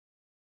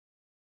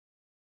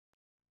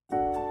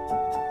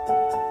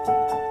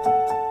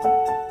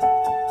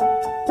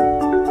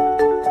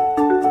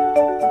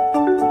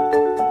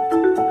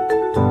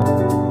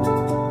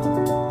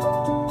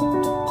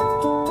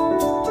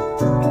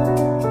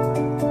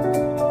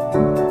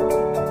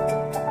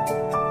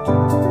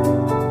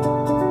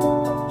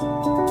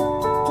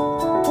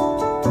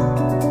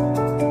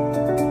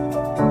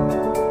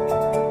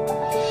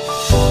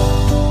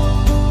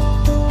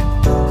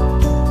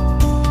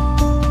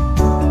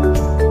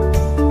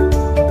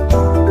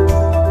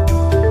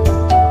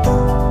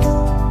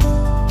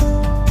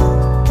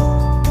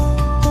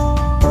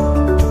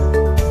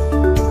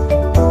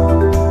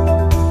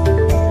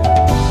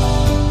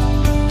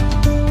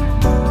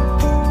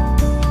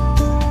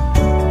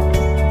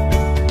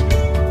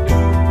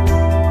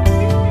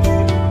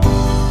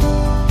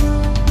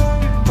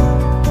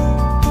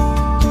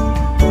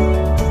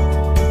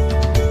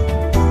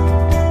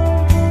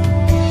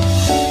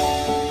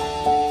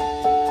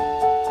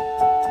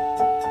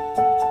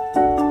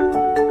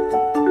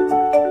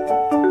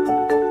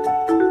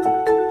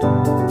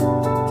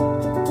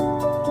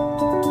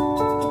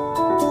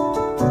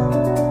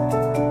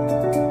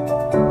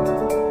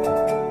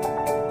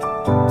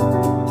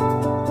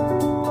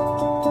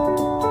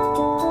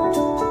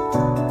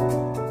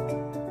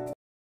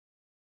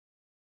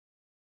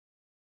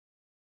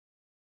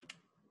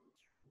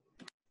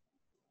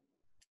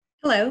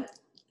Hello,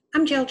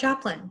 I'm Jill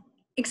Joplin,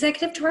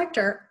 Executive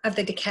Director of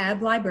the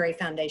DeKalb Library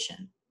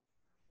Foundation.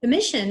 The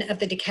mission of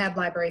the DeKalb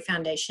Library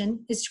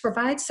Foundation is to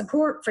provide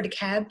support for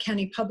DeKalb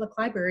County Public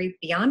Library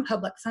beyond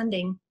public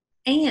funding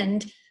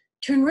and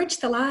to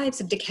enrich the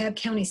lives of DeKalb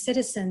County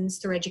citizens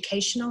through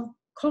educational,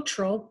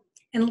 cultural,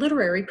 and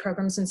literary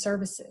programs and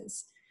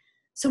services.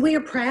 So we are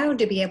proud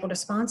to be able to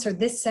sponsor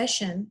this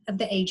session of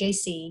the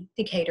AJC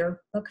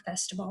Decatur Book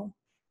Festival.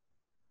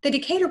 The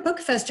Decatur Book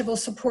Festival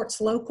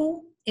supports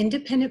local,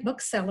 independent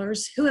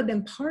booksellers who have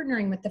been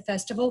partnering with the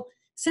festival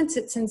since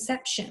its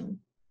inception.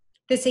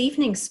 This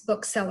evening's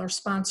bookseller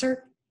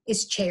sponsor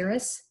is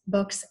Cheris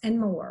Books and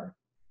More.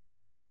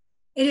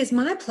 It is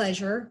my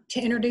pleasure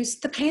to introduce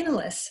the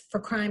panelists for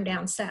Crime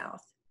Down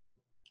South: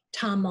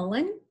 Tom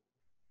Mullen,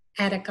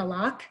 Attica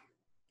Locke,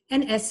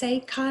 and S.A.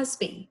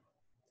 Cosby.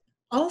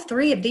 All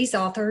three of these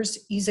authors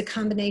use a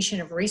combination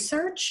of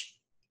research,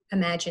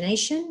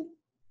 imagination,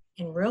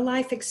 and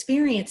real-life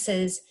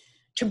experiences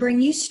to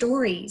bring you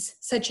stories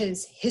such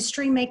as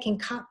history-making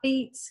cop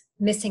beats,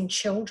 missing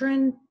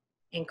children,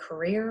 and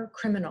career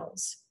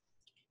criminals.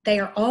 They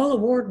are all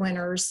award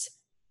winners,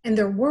 and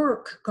their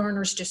work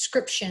garners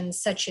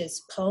descriptions such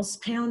as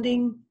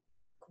pulse-pounding,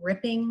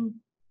 gripping,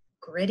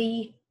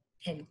 gritty,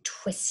 and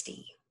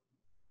twisty.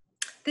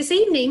 This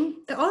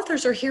evening, the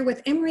authors are here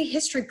with Emory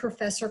history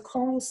professor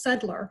Carl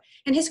Sudler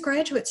and his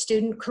graduate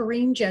student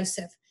Kareem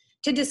Joseph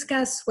to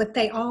discuss what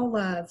they all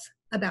love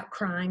about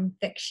crime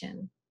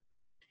fiction.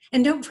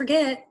 And don't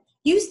forget,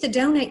 use the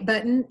donate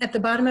button at the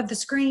bottom of the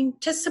screen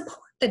to support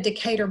the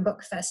Decatur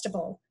Book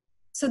Festival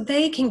so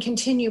they can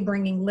continue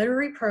bringing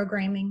literary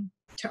programming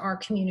to our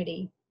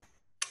community.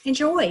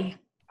 Enjoy.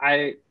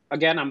 I'm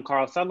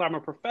Carl Sudler. I'm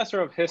a professor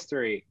of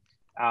history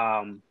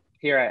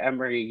here at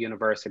Emory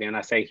University. And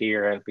I say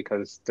here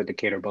because the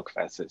Decatur Book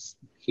Fest is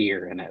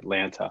here in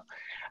Atlanta.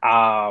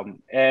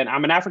 And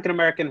I'm an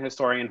African-American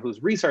historian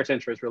whose research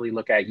interests really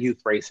look at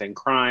youth, race, and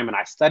crime. And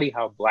I study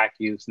how Black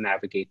youths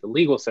navigate the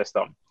legal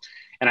system.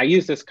 And I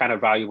use this kind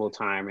of valuable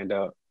time in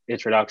the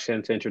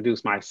introduction to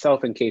introduce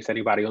myself in case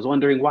anybody was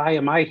wondering, why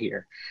am I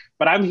here?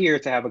 But I'm here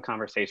to have a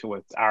conversation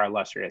with our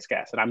illustrious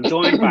guest. And I'm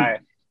joined by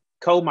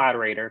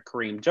co-moderator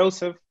Kareem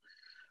Joseph,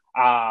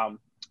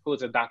 who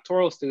is a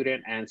doctoral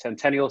student and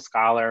centennial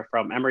scholar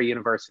from Emory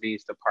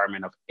University's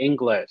Department of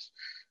English.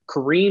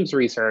 Kareem's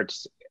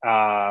research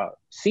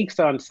seeks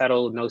to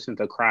unsettle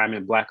notions of crime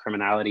and Black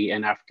criminality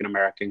and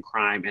African-American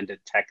crime and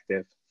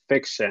detective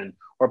fiction.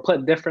 Or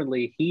put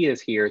differently, he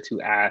is here to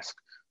ask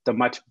the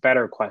much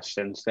better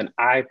questions than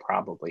I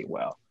probably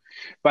will.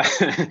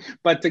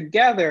 But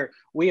together,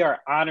 we are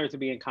honored to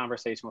be in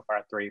conversation with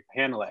our three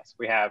panelists.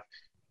 We have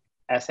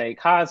S.A.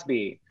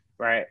 Cosby,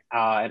 right?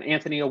 An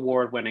Anthony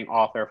Award-winning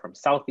author from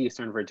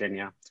Southeastern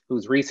Virginia,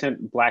 whose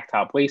recent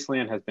Blacktop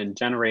Wasteland has been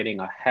generating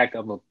a heck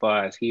of a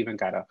buzz. He even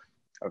got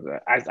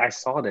I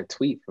saw the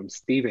tweet from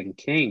Stephen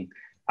King.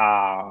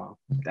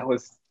 That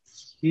was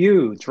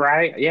huge,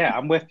 right? Yeah,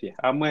 I'm with you.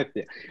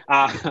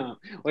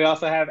 We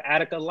also have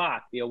Attica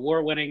Locke, the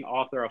award-winning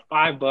author of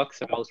 5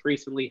 books, and most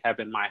recently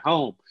Heaven My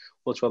Home,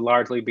 which will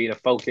largely be the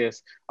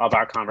focus of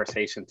our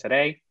conversation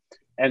today.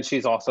 And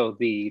she's also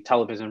the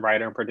television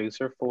writer and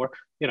producer for,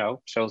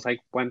 shows like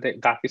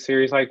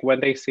docuseries like When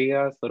They See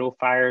Us, Little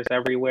Fires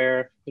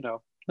Everywhere,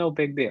 no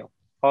big deal,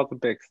 all the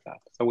big stuff.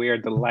 So we are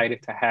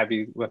delighted to have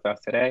you with us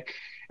today.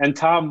 And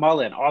Tom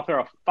Mullen, author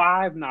of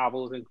 5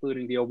 novels,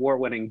 including the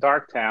award-winning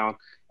Darktown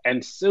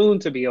and soon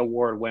to be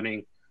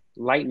award-winning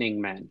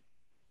Lightning Men,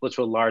 which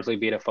will largely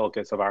be the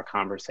focus of our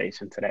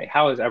conversation today.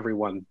 How is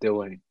everyone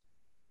doing?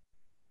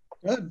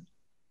 Good.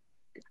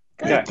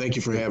 Thank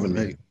you for having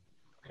me.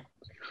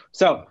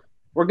 So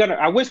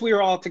I wish we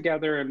were all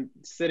together and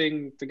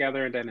sitting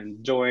together and then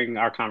enjoying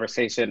our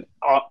conversation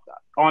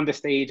on the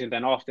stage and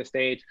then off the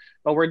stage,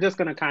 but we're just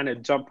gonna kind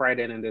of jump right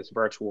in this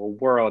virtual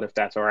world, if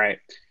that's all right.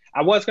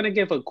 I was gonna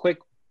give a quick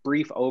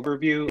brief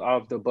overview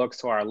of the books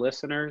to our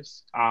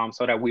listeners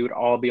so that we would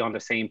all be on the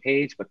same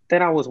page, but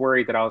then I was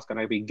worried that I was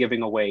gonna be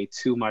giving away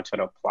too much of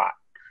the plot.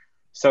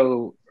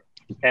 So,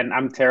 and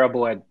I'm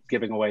terrible at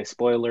giving away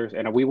spoilers,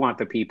 and we want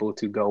the people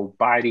to go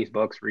buy these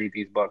books, read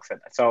these books, and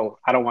so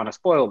I don't want to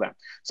spoil them.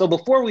 So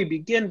before we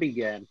begin,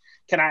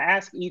 can I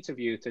ask each of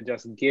you to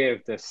just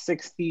give the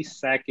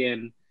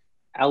 60-second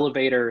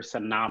elevator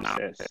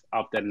synopsis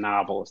of the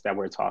novels that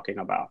we're talking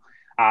about?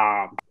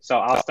 So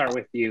I'll start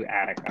with you,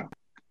 Attica.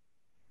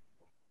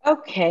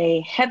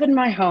 Okay, Heaven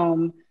My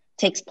Home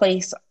takes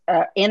place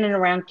in and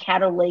around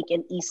Decatur Lake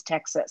in East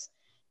Texas.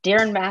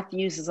 Darren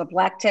Matthews is a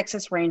Black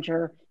Texas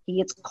Ranger. He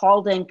gets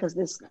called in because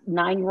this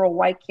 9-year-old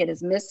white kid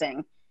is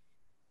missing,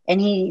 and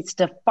he needs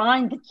to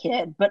find the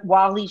kid. But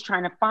while he's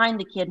trying to find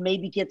the kid,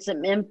 maybe get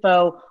some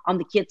info on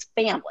the kid's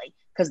family,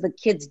 because the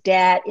kid's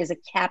dad is a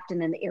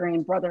captain in the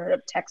Aryan Brotherhood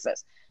of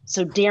Texas.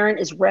 So Darren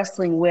is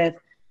wrestling with,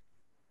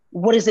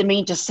 what does it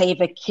mean to save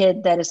a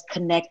kid that is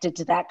connected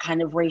to that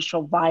kind of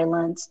racial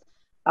violence?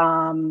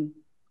 And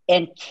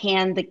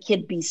can the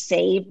kid be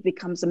saved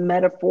becomes a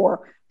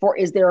metaphor for,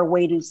 is there a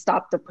way to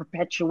stop the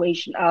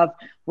perpetuation of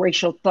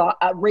racist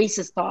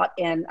thought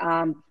and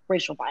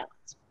racial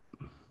violence?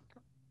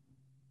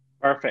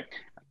 Perfect.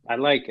 I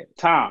like it.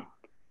 Tom,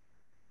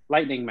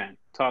 Lightning Man,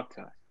 talk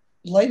to us.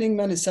 Lightning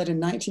Men is set in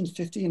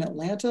 1950 in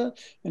Atlanta,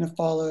 and it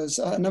follows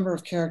a number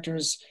of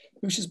characters.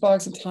 Lucius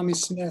Boggs and Tommy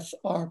Smith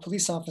are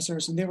police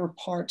officers, and they were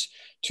part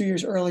 2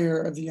 years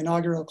earlier of the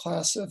inaugural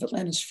class of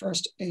Atlanta's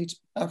first 8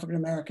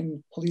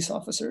 African-American police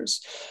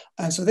officers.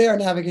 And so they are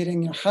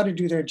navigating, how to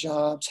do their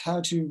jobs,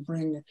 how to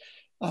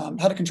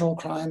control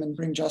crime and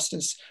bring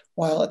justice,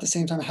 while at the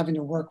same time having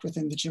to work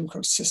within the Jim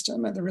Crow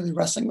system. And they're really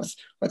wrestling with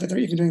whether they're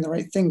even doing the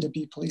right thing to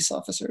be police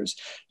officers.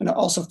 And it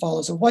also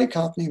follows a white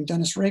cop named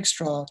Dennis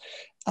Rakestraw.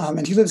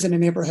 And he lives in a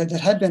neighborhood that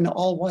had been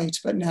all white,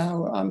 but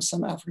now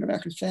some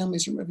African-American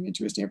families are moving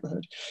into his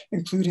neighborhood,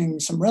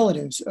 including some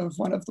relatives of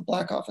one of the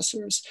black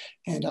officers,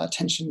 and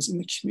tensions in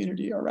the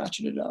community are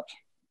ratcheted up.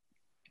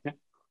 Yeah.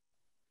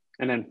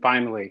 And then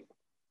finally,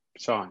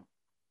 Sean.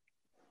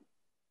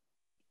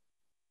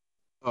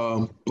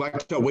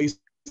 Blacktop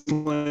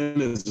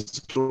Wasteland is the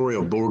story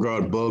of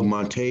Beauregard Bug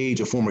Montage,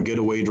 a former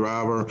getaway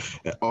driver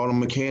and auto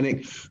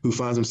mechanic who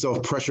finds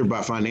himself pressured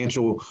by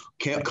financial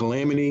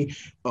calamity.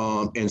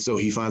 And so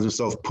he finds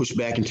himself pushed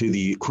back into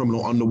the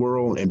criminal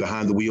underworld and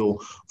behind the wheel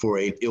for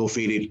an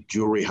ill-fated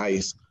jewelry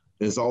heist.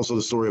 And it's also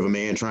the story of a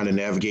man trying to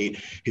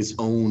navigate his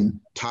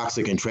own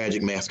toxic and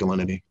tragic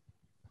masculinity.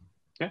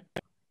 Yeah.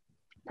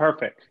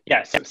 Perfect.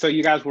 Yes. So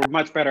you guys were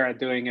much better at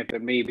doing it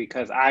than me,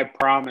 because I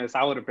promise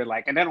I would have been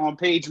like, and then on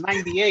page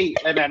 98,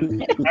 and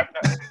then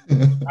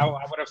I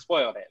would have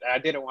spoiled it. I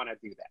didn't want to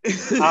do that.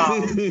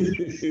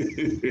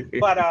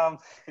 But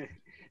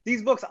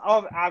these books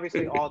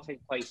obviously all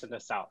take place in the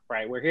South,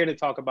 right? We're here to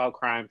talk about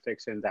crime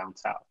fiction down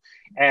South.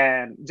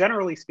 And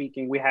generally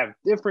speaking, we have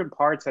different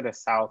parts of the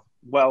South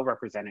well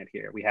represented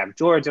here. We have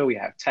Georgia, we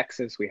have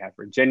Texas, we have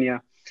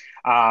Virginia.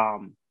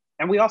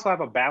 And we also have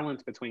a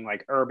balance between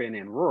like urban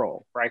and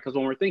rural, right? Because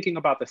when we're thinking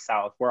about the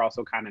South, we're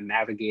also kind of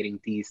navigating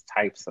these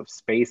types of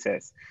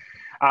spaces.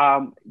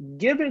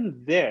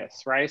 Given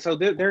this, right? So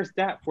there's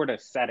that for the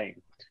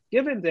setting.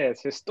 Given this,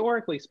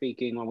 historically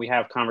speaking, when we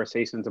have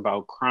conversations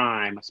about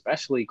crime,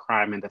 especially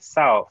crime in the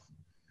South,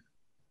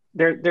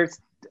 there's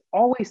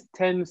always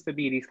tends to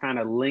be these kind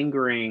of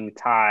lingering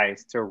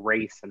ties to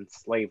race and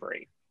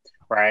slavery,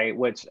 right?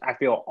 Which I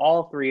feel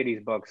all three of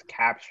these books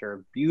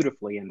capture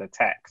beautifully in the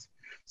text.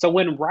 So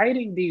when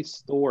writing these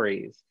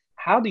stories,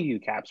 how do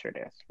you capture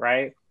this,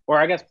 right? Or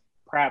I guess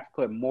perhaps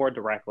put more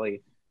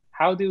directly,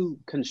 how do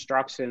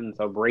constructions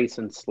of race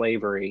and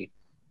slavery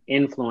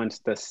influence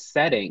the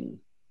setting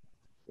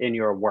in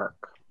your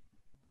work?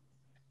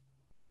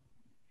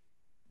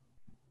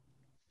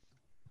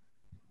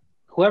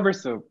 Whoever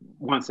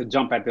wants to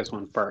jump at this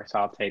one first,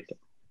 I'll take it.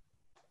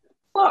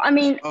 Well, I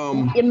mean,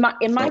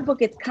 in my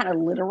book, it's kind of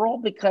literal,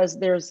 because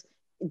there's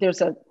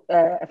a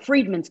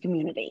freedmen's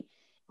community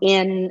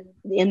in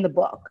the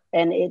book,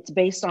 and it's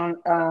based on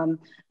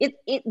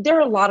there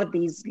are a lot of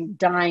these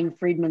dying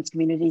freedmen's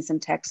communities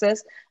in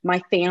Texas.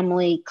 My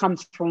family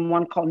comes from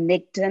one called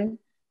Nigton,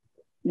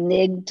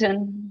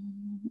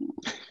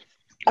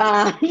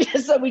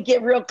 just so we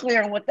get real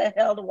clear on what the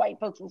hell the white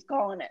folks was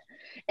calling it.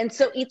 And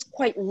so it's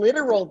quite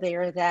literal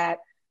there that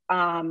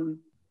the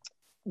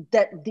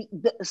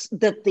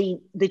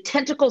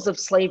tentacles of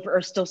slavery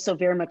are still so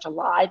very much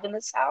alive in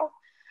the South.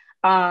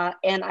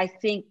 And I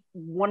think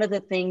one of the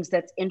things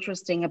that's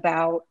interesting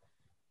about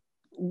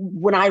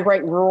when I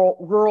write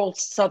rural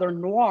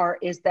Southern noir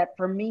is that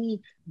for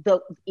me,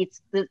 the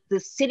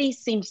city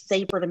seems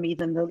safer to me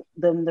than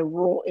the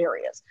rural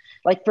areas.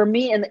 Like for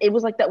me, and it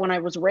was like that when I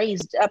was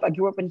raised up. I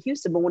grew up in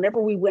Houston, but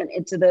whenever we went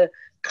into the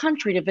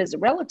country to visit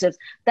relatives,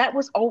 that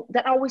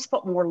always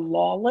felt more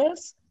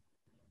lawless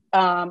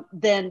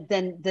than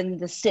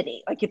the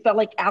city. Like it felt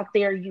like out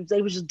there,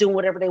 they were just doing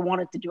whatever they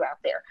wanted to do out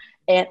there.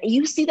 And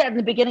you see that in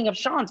the beginning of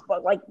Sean's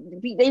book, like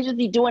they just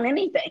be doing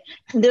anything.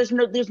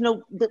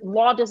 The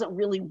law doesn't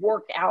really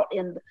work out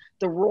in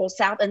the rural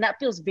South. And that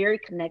feels very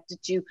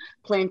connected to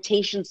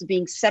plantations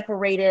being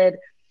separated.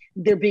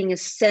 There being a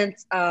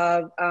sense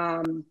of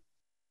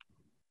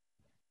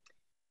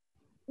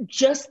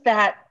just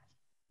that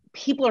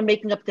people are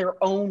making up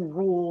their own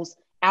rules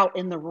out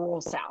in the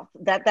rural South.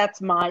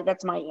 That's my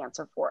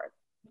answer for it.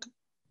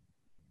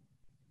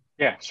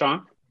 Yeah,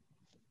 Sean?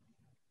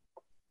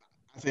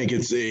 I think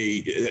it's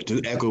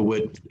to echo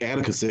what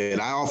Attica said,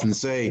 I often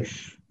say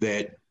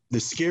that the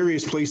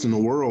scariest place in the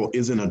world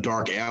isn't a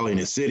dark alley in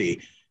a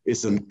city.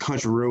 It's a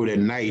country road at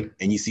night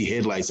and you see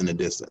headlights in the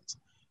distance.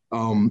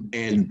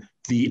 And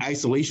the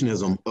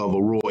isolationism of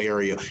a rural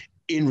area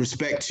in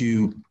respect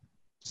to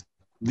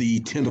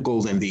the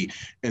tentacles and the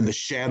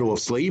shadow of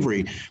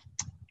slavery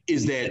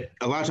is that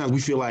a lot of times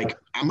we feel like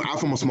I'm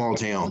from a small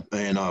town,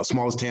 and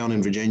smallest town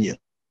in Virginia.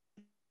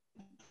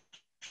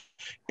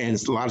 And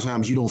a lot of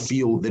times you don't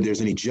feel that there's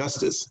any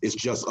justice. It's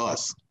just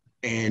us.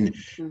 And,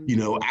 you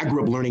know, I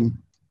grew up learning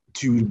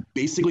to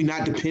basically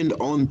not depend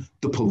on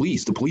the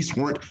police. The police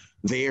weren't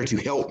there to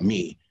help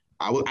me.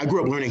 I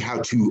grew up learning how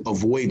to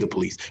avoid the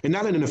police, and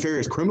not in a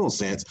nefarious criminal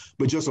sense,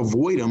 but just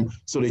avoid them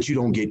so that you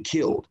don't get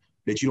killed,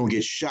 that you don't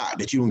get shot,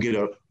 that you don't get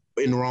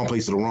in the wrong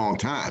place at the wrong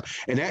time.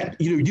 And that,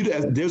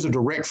 there's a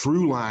direct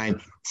through line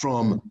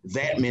from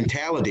that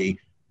mentality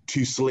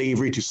to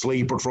slavery, to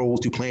slave patrols,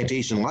 to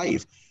plantation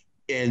life.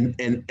 And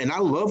I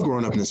love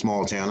growing up in a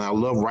small town. I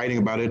love writing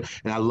about it,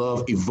 and I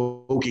love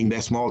evoking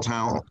that small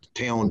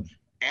town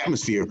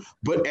atmosphere.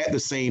 But at the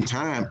same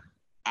time,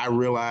 I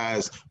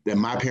realized that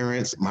my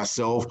parents,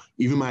 myself,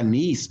 even my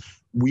niece,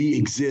 we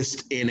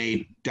exist in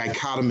a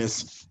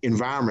dichotomous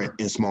environment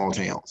in small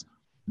towns.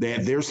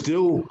 That there's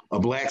still a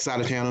black side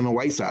of town and a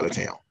white side of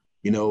town.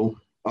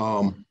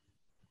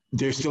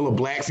 There's still a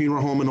black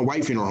funeral home and a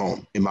white funeral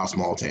home in my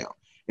small town.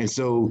 And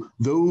so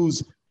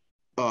those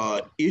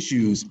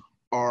issues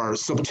are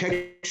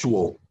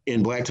subtextual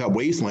in Blacktop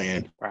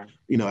Wasteland. Right.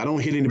 I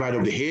don't hit anybody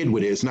over the head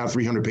with it. It's not a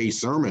 300-page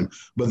sermon,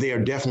 but they are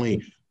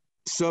definitely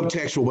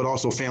subtextual, but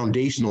also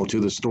foundational to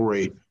the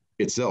story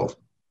itself.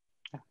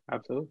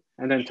 Absolutely.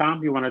 And then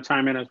Tom, you want to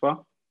chime in as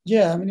well?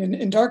 Yeah, I mean,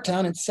 in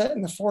Darktown, it's set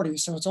in the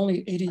 40s, so it's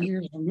only 80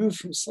 years removed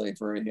from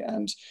slavery.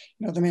 And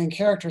the main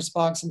characters,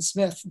 Boggs and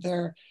Smith,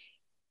 they're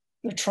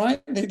trying.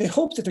 They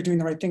hope that they're doing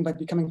the right thing by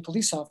becoming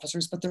police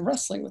officers, but they're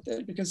wrestling with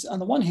it because, on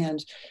the one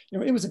hand,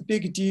 it was a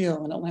big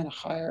deal when Atlanta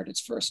hired its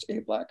first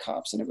 8 black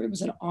cops, and it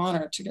was an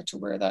honor to get to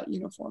wear that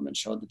uniform and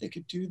show that they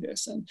could do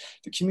this. And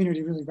the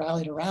community really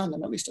rallied around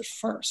them, at least at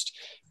first.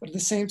 But at the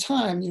same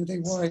time, they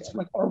worry,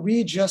 like, are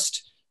we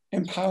just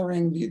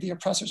empowering the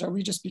oppressors? Are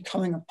we just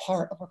becoming a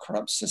part of a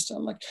corrupt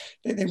system? Like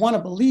they want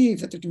to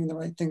believe that they're doing the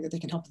right thing, that they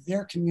can help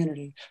their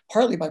community,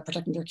 partly by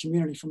protecting their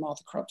community from all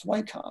the corrupt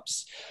white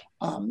cops.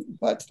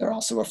 But they're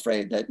also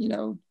afraid that,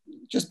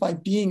 just by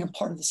being a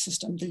part of the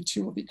system, they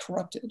too will be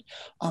corrupted.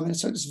 And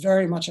so it's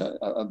very much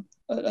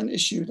an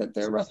issue that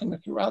they're wrestling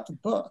with throughout the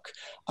book,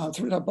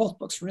 throughout both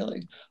books,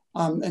 really.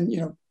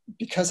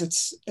 Because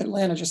it's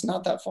Atlanta, just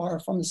not that far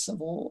from the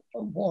Civil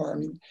War. I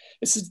mean,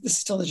 this is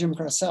still the Jim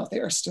Crow South. They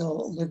are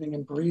still living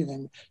and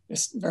breathing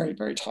this very,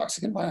 very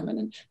toxic environment.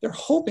 And they're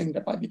hoping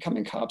that by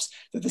becoming cops,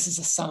 that this is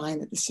a sign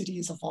that the city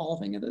is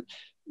evolving, and that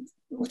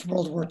with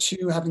World War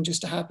II having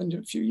just happened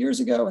a few years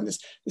ago, and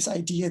this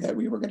idea that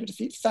we were going to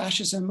defeat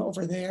fascism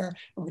over there, and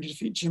we're going to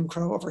defeat Jim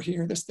Crow over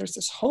here. There's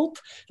this hope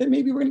that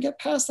maybe we're going to get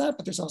past that,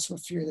 but there's also a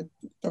fear that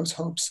those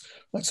hopes,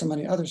 like so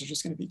many others, are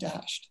just going to be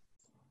dashed.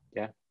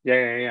 Yeah.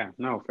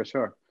 No, for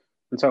sure.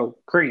 And so,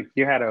 Kareem,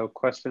 you had a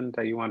question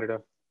that you wanted to.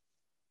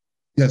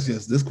 Yes.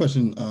 This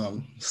question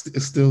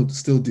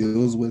still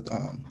deals with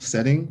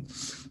setting,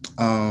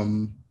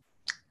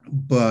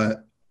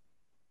 but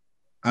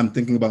I'm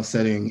thinking about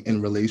setting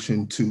in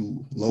relation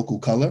to local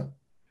color,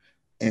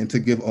 and to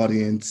give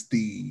audience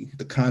the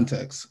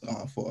context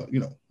for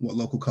what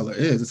local color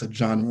is. It's a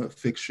genre of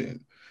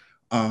fiction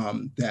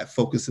that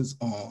focuses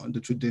on the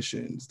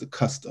traditions, the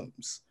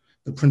customs,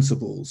 the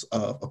principles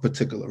of a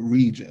particular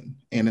region.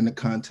 And in the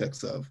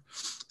context of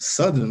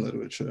Southern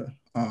literature,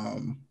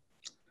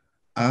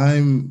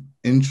 I'm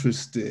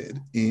interested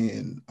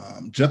in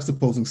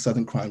juxtaposing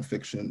Southern crime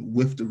fiction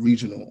with the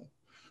regional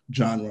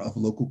genre of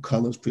local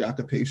color's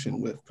preoccupation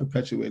with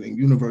perpetuating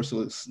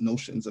universalist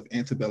notions of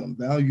antebellum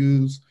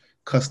values,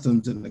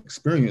 customs, and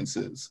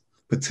experiences,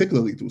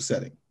 particularly through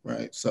setting,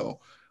 right?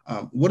 So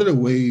what are the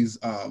ways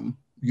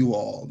you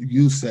all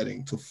use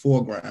setting to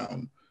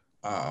foreground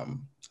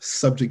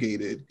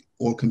subjugated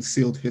or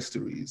concealed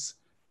histories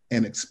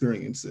and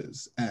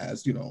experiences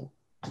as,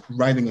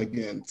 writing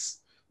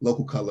against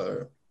local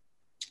color,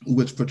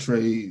 which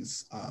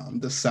portrays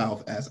the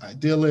South as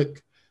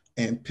idyllic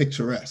and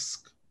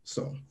picturesque?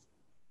 So.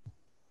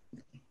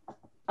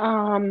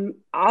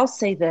 I'll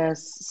say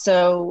this.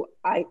 So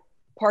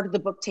part of the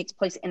book takes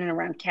place in and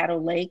around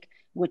Caddo Lake,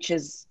 which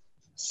is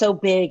so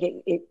big,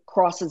 it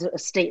crosses a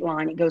state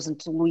line, it goes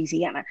into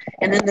Louisiana.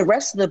 And then the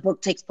rest of the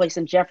book takes place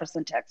in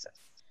Jefferson, Texas.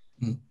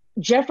 Mm.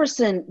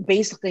 Jefferson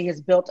basically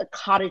has built a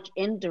cottage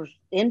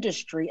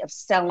industry of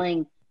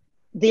selling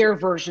their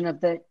version of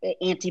the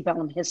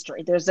antebellum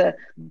history. There's a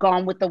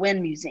Gone with the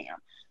Wind museum.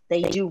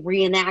 They do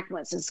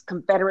reenactments. There's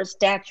Confederate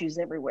statues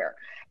everywhere.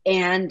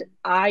 And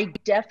I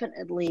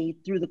definitely,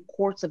 through the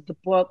course of the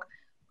book,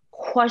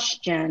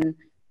 question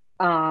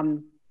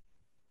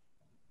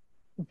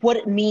what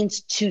it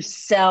means to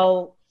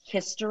sell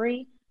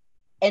history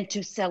and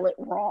to sell it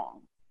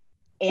wrong.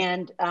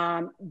 And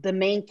the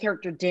main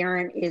character,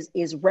 Darren,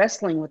 is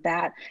wrestling with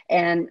that.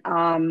 And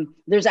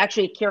there's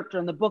actually a character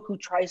in the book who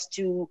tries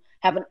to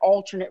have an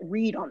alternate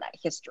read on that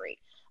history.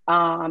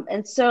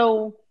 And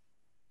so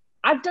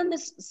I've done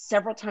this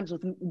several times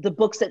with the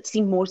books that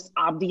seem most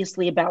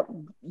obviously about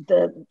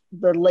the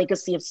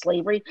legacy of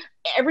slavery.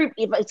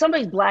 If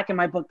somebody's Black in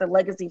my book, the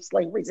legacy of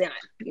slavery is in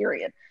it,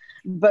 period.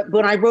 But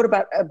when I wrote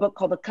about a book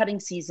called The Cutting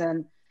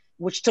Season,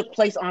 which took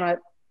place on a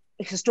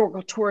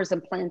historical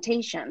tourism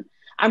plantation,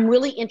 I'm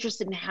really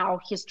interested in how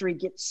history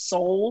gets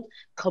sold,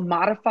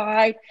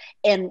 commodified,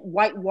 and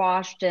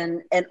whitewashed,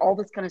 and all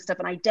this kind of stuff.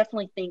 And I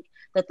definitely think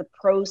that the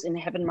prose in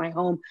Heaven My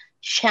Home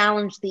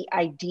challenged the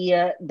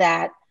idea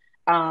that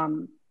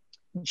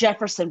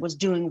Jefferson was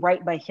doing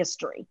right by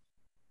history.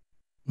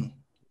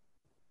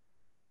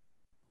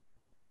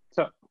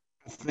 So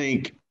I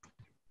think,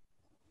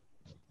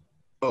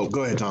 oh,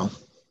 go ahead, Tom.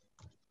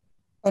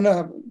 Oh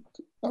no,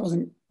 I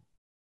wasn't.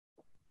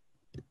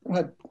 Go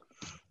ahead.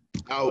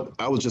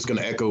 I was just going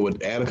to echo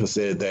what Attica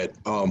said, that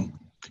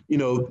you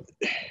know,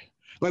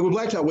 like with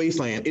Blacktop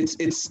Wasteland,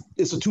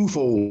 it's a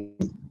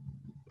twofold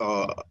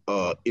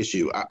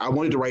issue. I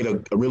wanted to write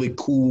a really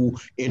cool,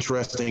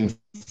 interesting,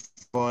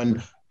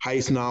 fun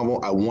heist novel.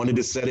 I wanted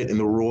to set it in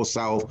the rural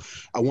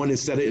South. I wanted to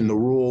set it in the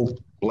rural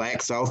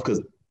Black South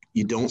because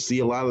you don't see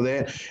a lot of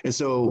that. And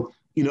so,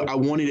 I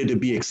wanted it to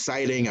be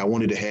exciting. I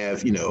wanted to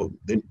have,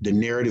 the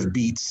narrative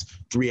beats,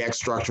 3-act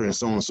structure, and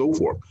so on and so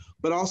forth.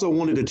 But I also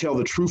wanted to tell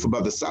the truth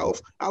about the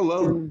South. I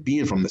love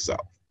being from the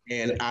South,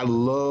 and I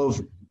love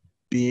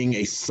being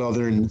a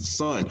Southern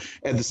son.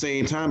 At the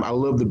same time, I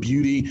love the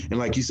beauty and,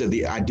 like you said,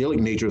 the idyllic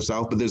nature of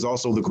South, but there's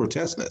also the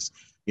grotesqueness.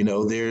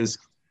 There's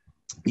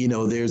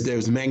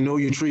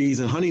magnolia trees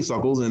and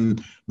honeysuckles,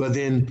 but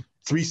then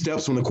 3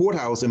 steps from the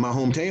courthouse in my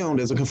hometown,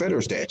 there's a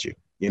Confederate statue,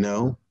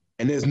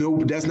 and that's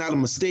not a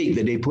mistake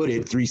that they put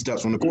it 3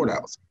 steps from the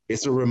courthouse.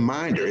 It's a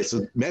reminder, it's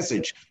a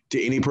message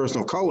to any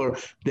person of color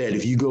that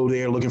if you go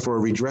there looking for a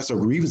redress of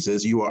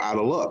grievances, you are out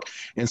of luck.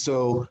 And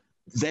so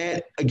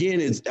that, again,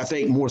 is, I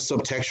think, more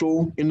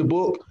subtextual in the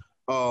book,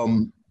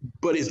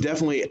 but it's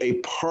definitely a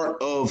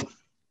part of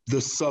the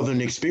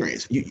Southern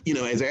experience.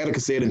 As Attica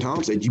said and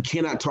Tom said, you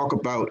cannot talk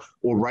about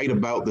or write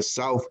about the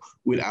South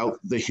without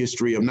the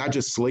history of not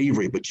just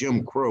slavery, but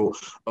Jim Crow,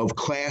 of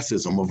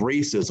classism, of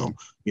racism.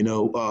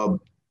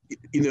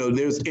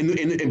 There's in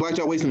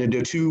Blacktop Wasteland,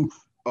 there are 2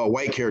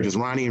 white characters,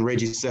 Ronnie and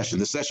Reggie Sessions,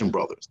 the Session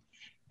brothers,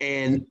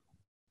 and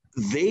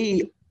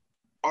they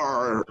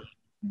are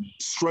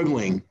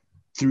struggling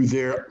through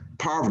their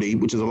poverty,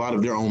 which is a lot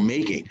of their own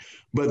making,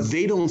 but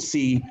they don't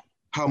see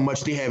how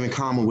much they have in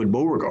common with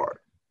Beauregard,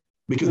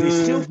 because they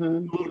still feel a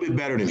little bit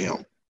better than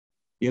him.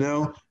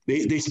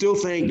 They still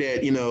think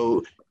that,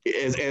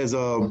 as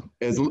I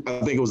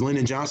think it was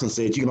Lyndon Johnson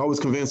said, you can always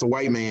convince a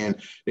white man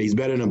that he's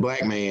better than a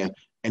black man,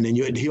 and then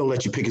he'll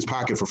let you pick his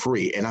pocket for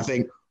free. And I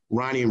think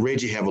Ronnie and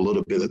Reggie have a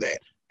little bit of that,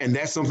 and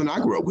that's something I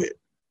grew up with.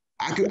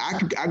 I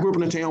grew up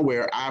in a town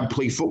where I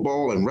played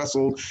football and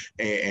wrestled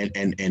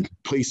and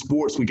play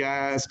sports with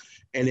guys,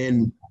 and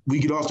then we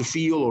get off the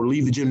field or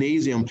leave the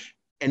gymnasium,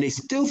 and they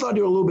still thought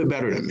they were a little bit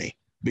better than me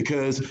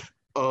because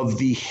of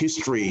the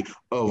history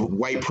of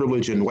white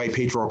privilege and white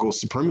patriarchal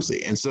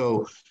supremacy. And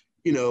so,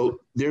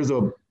 there's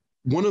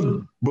one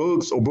of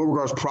Bugs or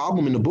Beauregard's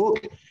problem in the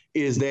book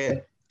is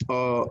that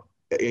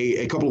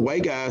a couple of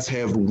white guys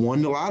have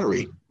won the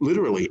lottery,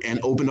 literally, and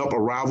opened up a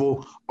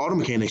rival auto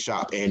mechanic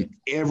shop, and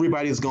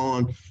everybody's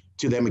gone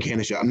to that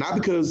mechanic shop, not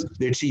because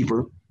they're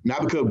cheaper,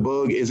 not because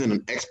Bug isn't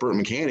an expert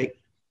mechanic.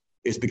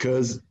 It's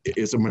because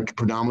it's a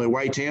predominantly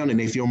white town and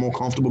they feel more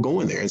comfortable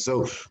going there. And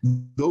so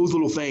those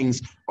little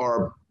things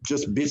are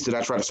just bits that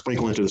I try to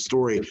sprinkle into the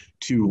story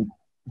to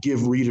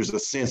give readers a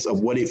sense of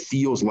what it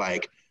feels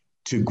like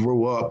to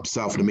grow up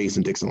south of the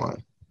Mason-Dixon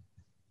line.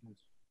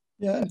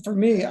 Yeah, and for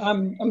me,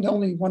 I'm the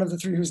only one of the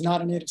 3 who's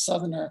not a native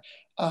Southerner.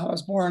 I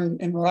was born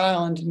in Rhode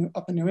Island,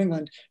 up in New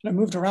England, and I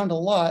moved around a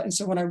lot. And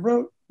so when I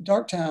wrote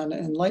Darktown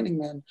and Lightning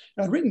Man,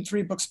 I'd written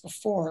 3 books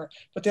before,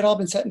 but they'd all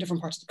been set in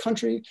different parts of the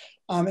country.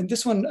 And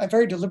this one, I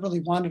very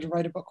deliberately wanted to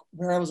write a book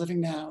where I was living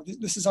now.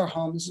 This is our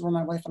home. This is where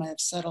my wife and I have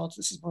settled.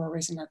 This is where we're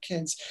raising our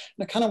kids.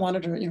 And I kind of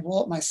wanted to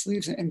roll up my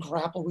sleeves and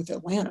grapple with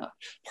Atlanta,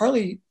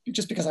 partly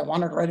just because I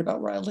wanted to write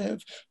about where I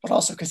live, but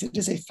also because it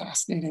is a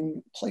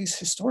fascinating place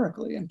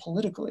historically and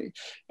politically.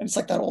 And it's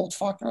like that old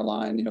Faulkner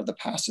line, the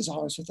past is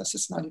always with us.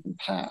 It's not even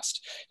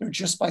past.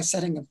 Just by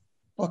setting a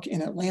book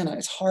in Atlanta,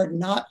 it's hard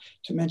not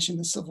to mention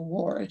the Civil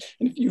War. And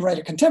if you write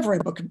a contemporary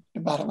book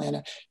about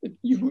Atlanta,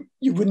 you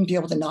wouldn't be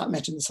able to not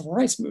mention the Civil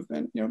Rights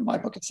Movement. My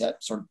book is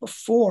set sort of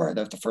before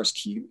the first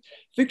key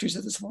victories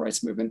of the Civil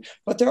Rights Movement,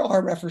 but there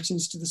are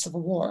references to the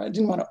Civil War. I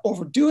didn't want to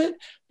overdo it,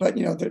 but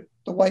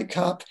the white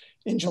cop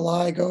in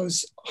July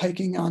goes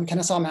hiking on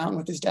Kennesaw Mountain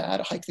with his dad,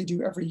 a hike they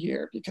do every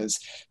year because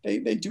they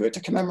do it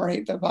to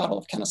commemorate the Battle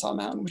of Kennesaw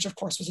Mountain, which of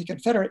course was a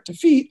Confederate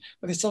defeat,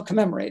 but they still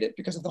commemorate it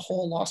because of the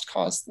whole lost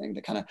cause thing.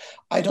 They kind of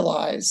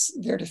idolize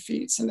their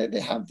defeats, and they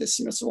have this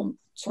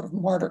sort of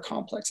martyr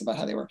complex about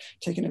how they were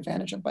taken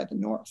advantage of by the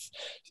North.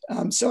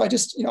 So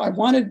I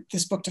wanted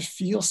this book to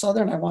feel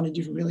Southern. I wanted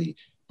you to really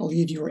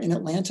believe you were in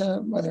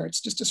Atlanta, whether it's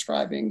just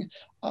describing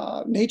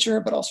nature,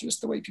 but also just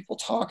the way people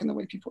talk and the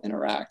way people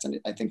interact. And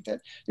I think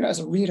that, as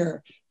a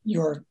reader,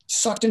 you're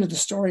sucked into the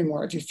story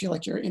more if you feel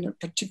like you're in a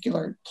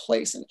particular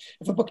place. And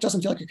if a book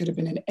doesn't feel like it could have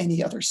been in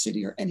any other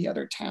city or any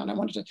other town, I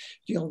wanted to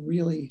feel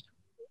really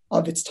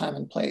of its time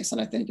and place. And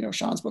I think,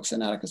 Sean's books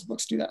and Attica's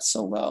books do that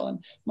so well.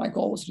 And my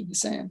goal was to do the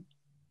same.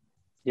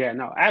 Yeah,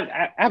 no,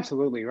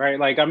 absolutely, right?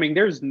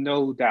 There's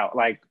no doubt.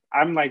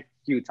 I'm like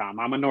you, Tom.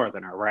 I'm a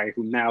Northerner, right,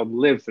 who now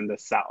lives in the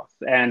South.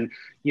 And,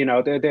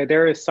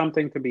 there is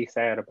something to be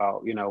said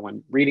about,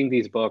 when reading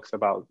these books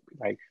about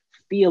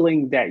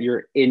feeling that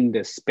you're in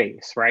the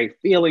space, right?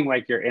 Feeling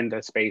like you're in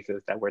the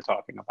spaces that we're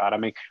talking about.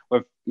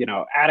 With,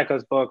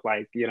 Attica's book,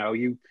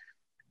 you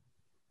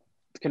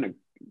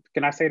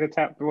can I say the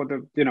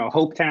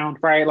Hopetown,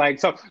 right?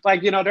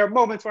 There are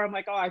moments where I'm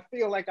like, oh, I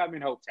feel like I'm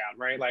in Hopetown,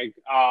 right?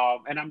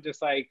 And I'm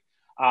just like,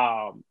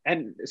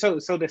 And so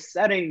the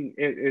setting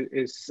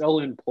is so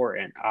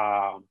important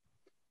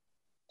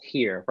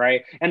here,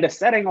 right? And the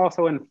setting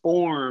also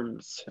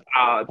informs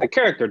the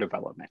character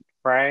development,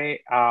 right?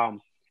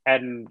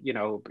 And, you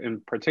know,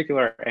 in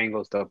particular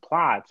angles, the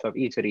plots of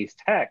each of these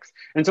texts.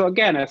 And so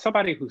again, as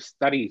somebody who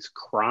studies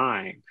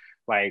crime,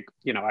 like,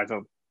 you know, as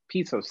a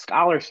piece of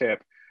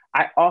scholarship,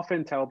 I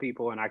often tell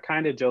people, and I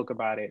kind of joke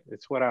about it,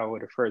 it's what I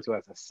would refer to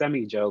as a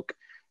semi-joke,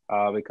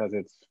 because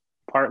it's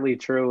partly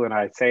true, and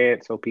I say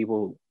it so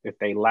people, if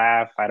they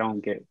laugh, I don't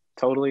get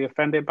totally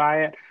offended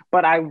by it.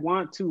 But I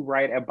want to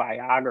write a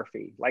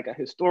biography, like a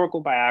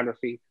historical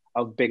biography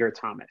of Bigger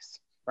Thomas,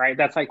 right?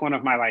 That's like one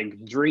of my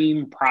like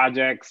dream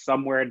projects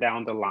somewhere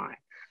down the line.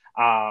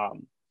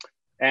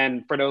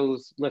 And for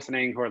those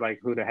listening who are like,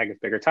 who the heck is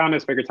Bigger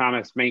Thomas? Bigger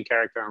Thomas, main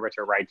character in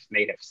Richard Wright's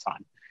native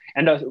son.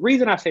 And the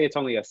reason I say it's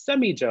only a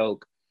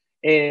semi-joke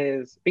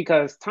is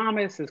because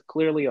Thomas is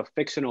clearly a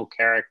fictional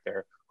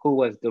character who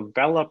was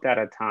developed at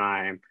a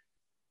time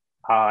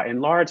in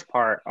large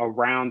part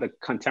around the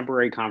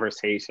contemporary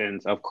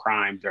conversations of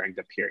crime during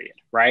the period,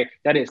 right?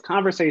 That is,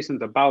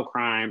 conversations about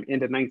crime in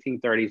the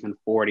 1930s and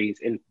 40s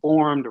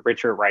informed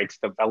Richard Wright's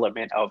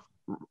development of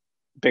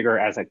Bigger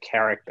as a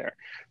character,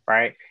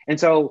 right? And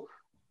so,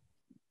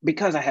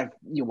 because I have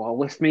you all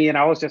with me, and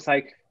I was just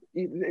like,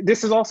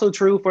 this is also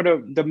true for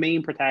the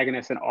main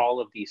protagonist in all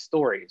of these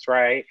stories,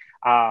 right?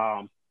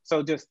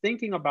 So just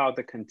thinking about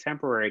the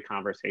contemporary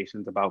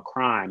conversations about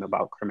crime,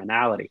 about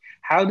criminality,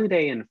 how do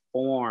they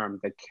inform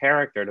the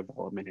character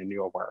development in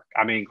your work?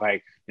 I mean,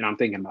 like, you know, I'm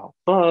thinking about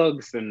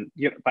bugs and,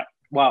 you know, but,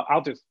 well,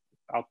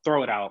 I'll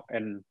throw it out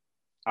and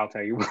I'll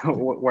tell you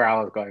where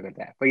I was going with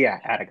that. But yeah,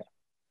 Attica.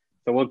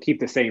 So we'll keep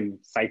the same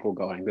cycle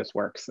going. This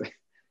works.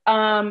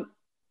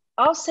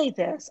 I'll say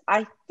this.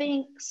 I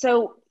think,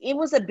 so it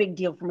was a big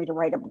deal for me to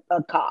write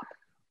a cop.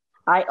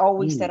 I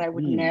always said I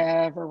would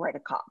never write a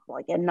cop,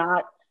 like, and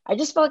not, I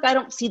just feel like I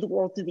don't see the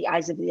world through the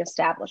eyes of the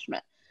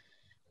establishment.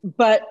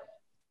 But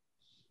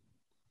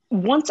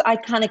once I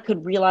kind of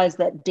could realize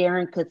that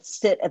Darren could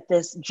sit at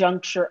this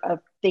juncture of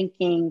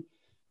thinking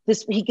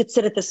this, he could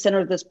sit at the center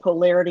of this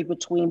polarity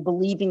between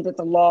believing that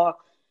the law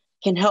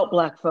can help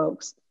Black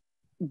folks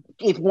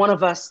if one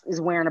of us is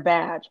wearing a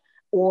badge,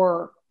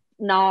 or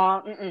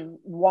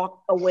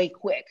walk away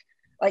quick.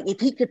 Like, if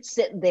he could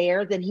sit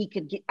there, then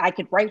I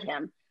could write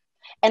him.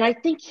 And I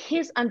think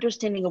his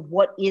understanding of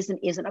what is and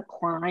isn't a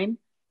crime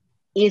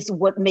is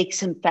what makes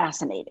him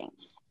fascinating.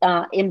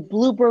 In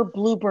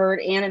Bluebird,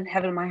 and in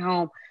Heaven, My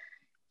Home,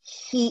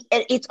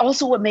 it's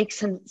also what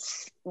makes,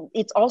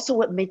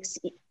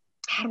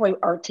 how do I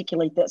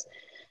articulate this?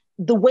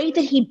 The way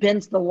that he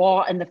bends the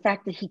law and the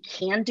fact that he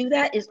can do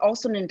that is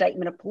also an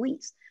indictment of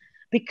police.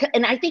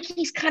 And I think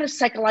he's kind of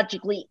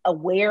psychologically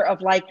aware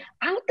of, like,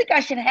 I don't think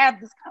I should have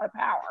this kind of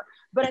power,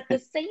 but at the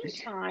same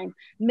time,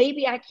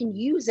 maybe I can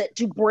use it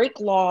to break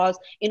laws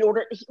in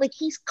order, like,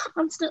 he's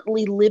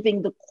constantly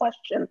living the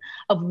question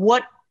of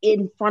what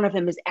in front of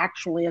him is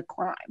actually a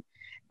crime,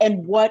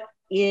 and what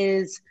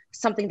is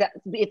something that,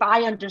 if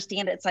I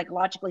understand it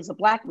psychologically, is a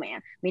Black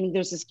man, meaning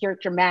there's this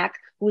character, Mac,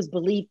 who is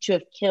believed to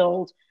have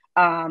killed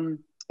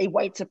a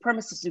white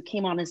supremacist who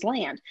came on his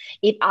land.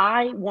 If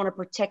I want to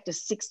protect a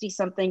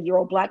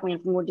 60-something-year-old Black man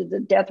from going to the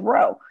death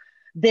row,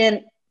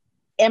 then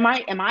am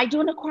I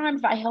doing a crime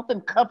if I help him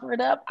cover it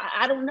up?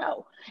 I don't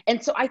know.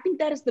 And so I think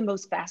that is the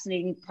most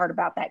fascinating part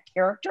about that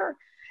character.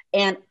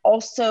 And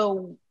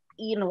also,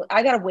 you know,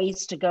 I got a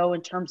ways to go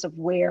in terms of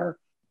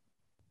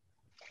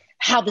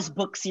how this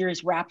book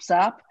series wraps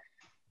up.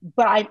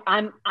 But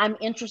I'm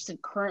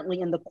interested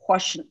currently in the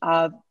question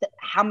of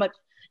how much.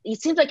 It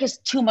seems like it's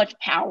too much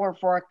power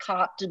for a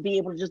cop to be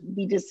able to just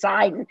be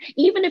deciding,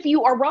 even if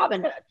you are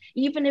Robin Hood,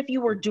 even if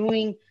you were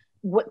doing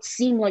what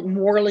seemed like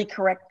morally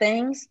correct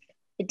things,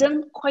 it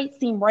doesn't quite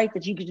seem right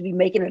that you could be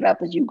making it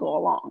up as you go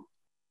along.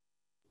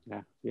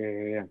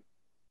 Yeah.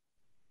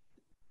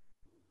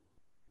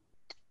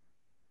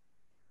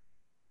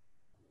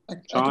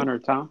 John or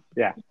Tom?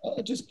 Yeah.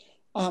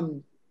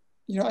 You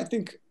know, I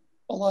think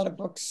a lot of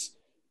books,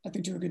 I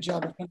think, do a good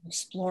job of kind of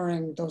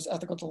exploring those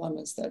ethical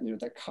dilemmas that, you know,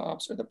 that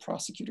cops or the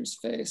prosecutors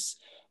face.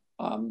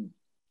 And,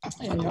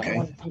 you know, I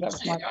want to do that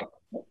with my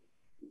book.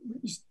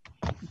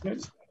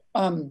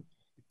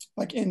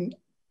 Like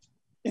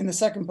in the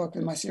second book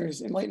in my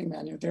series, Enlightening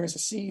Man, you know, there is a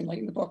scene late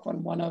in the book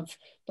when one of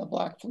the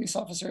Black police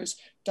officers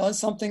does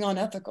something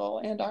unethical,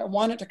 and I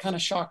wanted to kind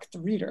of shock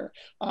the reader.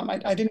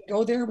 I didn't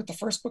go there with the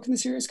first book in the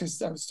series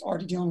because I was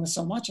already dealing with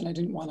so much, and I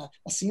didn't want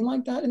a scene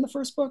like that in the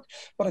first book.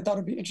 But I thought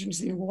it'd be interesting to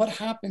see, well, what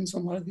happens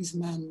when one of these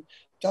men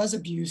does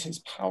abuse his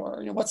power.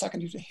 You know, what's that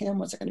going to do to him?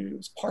 What's that going to do to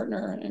his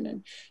partner?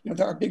 And you know,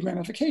 there are big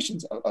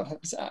ramifications of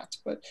his act.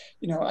 But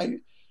you know,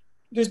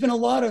 there's been a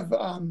lot of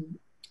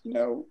you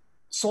know,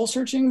 soul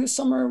searching this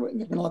summer.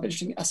 There's been a lot of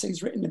interesting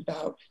essays written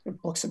about, you know,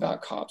 books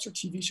about cops or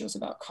TV shows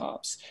about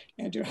cops,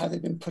 and, you know, how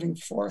they've been putting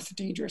forth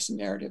dangerous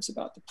narratives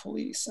about the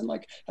police, and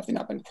like, have they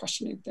not been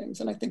questioning things?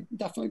 And I think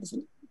definitely there's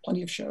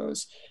plenty of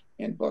shows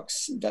and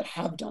books that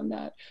have done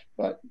that.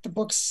 But the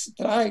books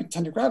that I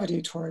tend to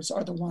gravitate towards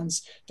are the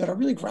ones that are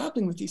really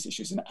grappling with these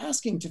issues and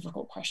asking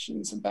difficult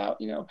questions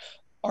about,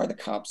 are the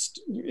cops,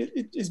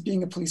 is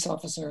being a police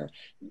officer,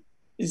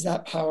 is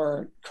that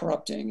power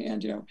corrupting?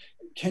 And,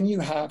 can you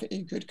have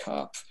a good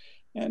cop?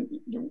 And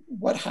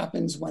what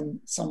happens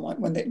when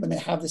they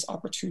have this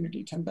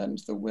opportunity to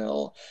bend the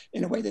will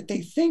in a way that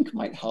they think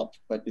might help,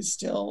 but is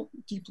still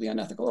deeply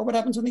unethical? Or what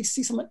happens when they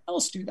see someone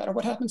else do that? Or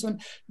what happens when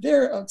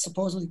they're a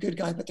supposedly good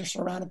guy, but they're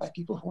surrounded by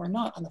people who are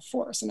not on the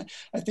force? And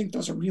I think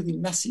those are really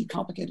messy,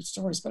 complicated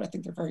stories, but I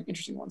think they're very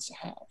interesting ones to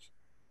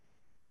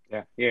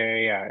have.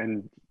 Yeah.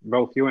 And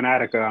both you and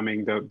Attica, I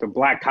mean, the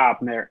black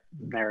cop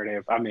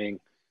narrative, I mean,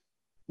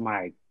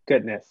 my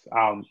goodness.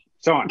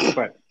 So on,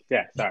 but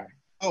yeah, sorry.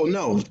 Oh,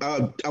 no.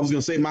 I was going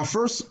to say my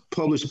first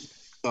published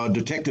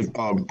detective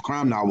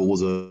crime novel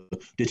was a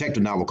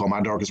detective novel called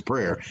My Darkest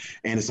Prayer.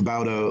 And it's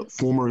about a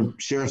former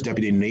sheriff's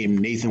deputy named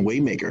Nathan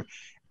Waymaker.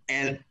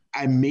 And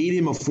I made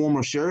him a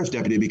former sheriff's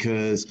deputy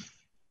because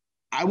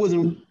I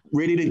wasn't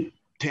ready to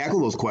tackle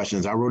those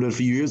questions. I wrote it a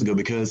few years ago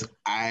because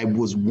I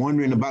was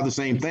wondering about the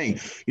same thing.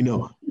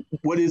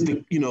 What is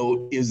the,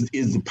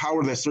 is the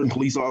power that certain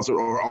police officer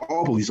or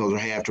all police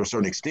officers have to a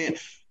certain extent,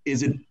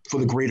 is it for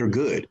the greater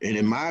good? And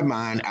in my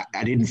mind,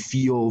 I didn't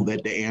feel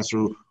that the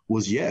answer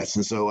was yes.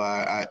 And so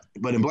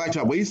but in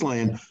Blacktop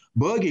Wasteland,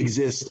 Bug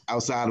exists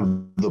outside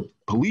of the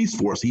police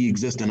force. He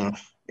exists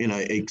in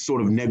a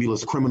sort of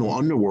nebulous criminal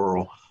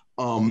underworld.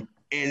 And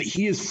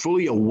he is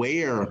fully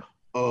aware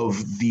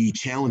of the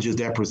challenges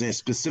that present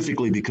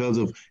specifically because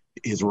of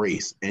his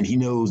race. And he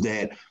knows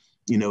that,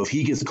 if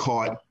he gets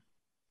caught,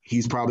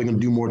 he's probably going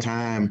to do more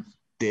time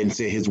than,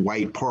 say, his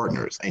white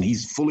partners. And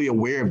he's fully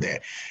aware of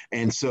that.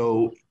 And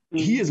so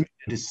he has made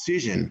a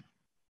decision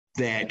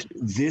that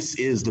this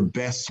is the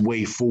best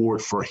way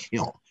forward for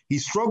him. He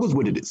struggles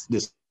with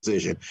this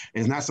decision.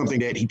 And it's not something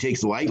that he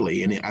takes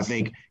lightly. And I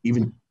think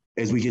even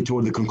as we get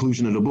toward the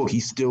conclusion of the book,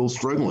 he's still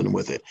struggling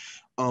with it.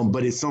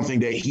 But it's something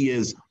that he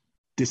has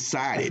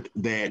decided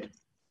that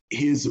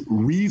his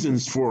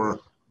reasons for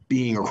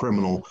being a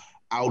criminal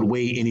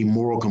outweigh any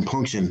moral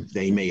compunction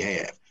they may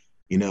have.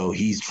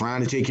 He's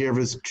trying to take care of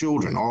his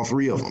children, all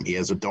three of them. He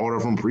has a daughter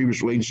from a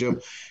previous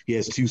relationship. He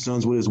has 2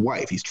 sons with his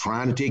wife. He's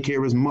trying to take care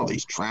of his mother.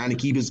 He's trying to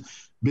keep his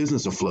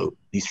business afloat.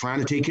 He's trying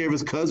to take care of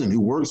his cousin who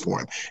works for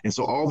him. And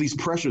so all these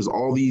pressures,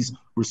 all these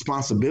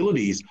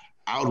responsibilities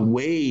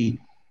outweigh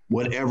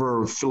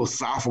whatever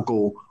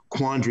philosophical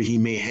quandary he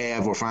may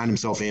have or find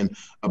himself in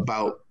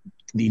about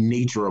the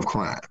nature of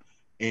crime.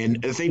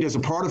 And I think there's a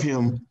part of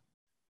him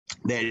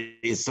that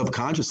is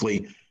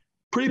subconsciously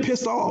pretty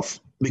pissed off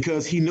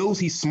because he knows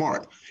he's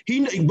smart.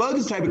 Bug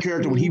is the type of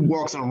character, when he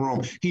walks in a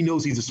room, he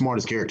knows he's the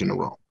smartest character in the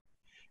room.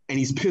 And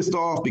he's pissed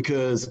off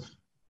because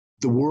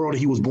the world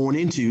he was born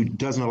into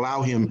doesn't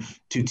allow him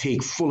to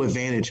take full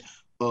advantage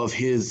of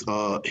his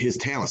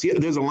talents.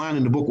 There's a line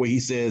in the book where he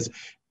says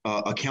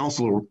a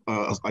counselor,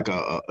 like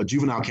a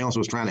juvenile counselor,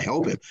 was trying to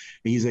help him.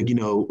 And he's like,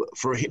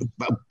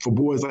 for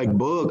boys like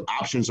Bug,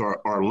 options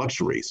are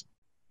luxuries.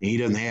 And he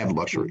doesn't have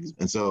luxuries.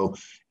 And so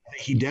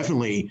he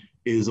definitely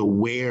is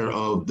aware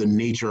of the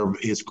nature of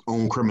his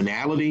own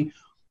criminality,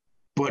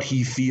 but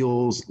he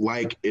feels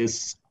like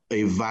it's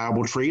a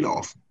viable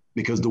trade-off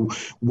because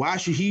why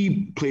should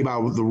he play by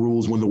the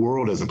rules when the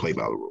world doesn't play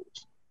by the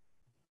rules?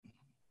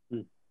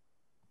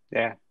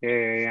 Yeah.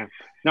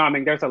 No, I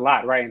mean, there's a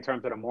lot, right, in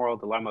terms of the moral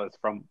dilemmas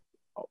from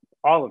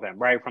all of them,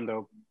 right?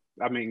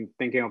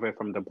 Thinking of it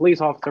from the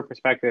police officer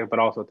perspective, but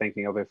also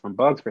thinking of it from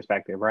Bug's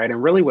perspective, right?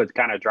 And really what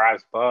kind of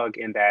drives Bug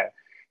in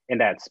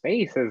that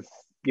space is,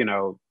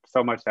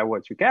 so much that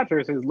what you capture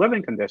is his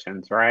living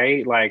conditions,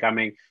 right?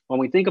 When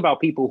we think about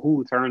people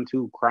who turn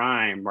to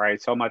crime,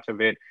 right, so much of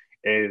it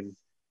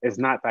is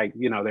not like,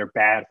 they're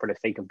bad for the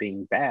sake of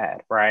being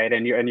bad, right?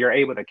 And you're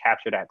able to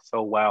capture that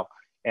so well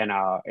in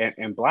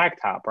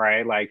Blacktop,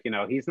 right?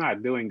 He's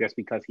not doing this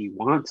because he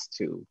wants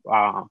to.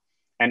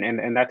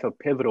 And that's a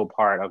pivotal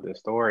part of the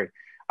story.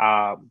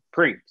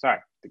 Preem, sorry,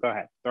 go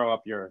ahead. Throw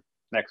up your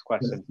next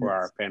question for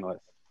our panelists.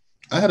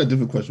 I had a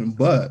different question,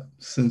 but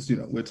since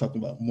we're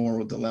talking about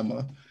moral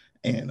dilemma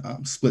and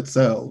split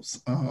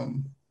selves,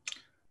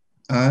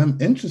 I'm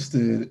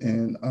interested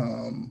in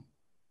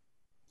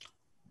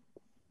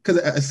because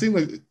it seems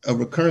like a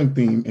recurring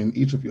theme in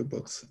each of your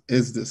books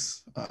is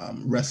this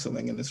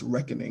wrestling and this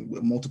reckoning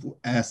with multiple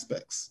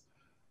aspects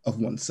of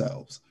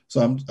oneself.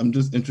 So I'm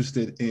just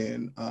interested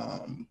in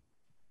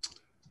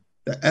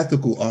the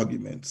ethical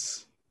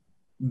arguments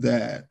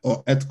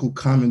or ethical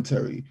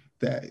commentary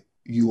that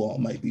you all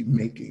might be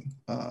making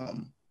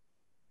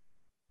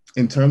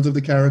in terms of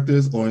the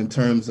characters or in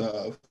terms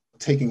of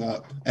taking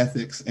up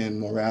ethics and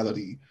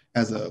morality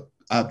as an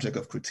object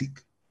of critique,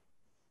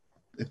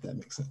 if that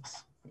makes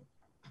sense.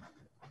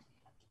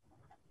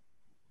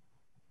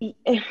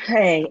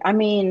 Hey, I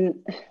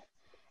mean,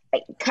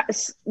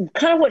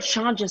 kind of what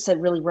Sean just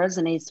said really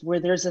resonates, where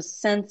there's a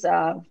sense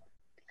of,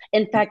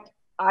 in fact,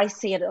 I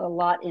see it a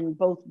lot in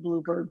both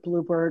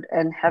Bluebird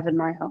and Heaven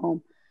My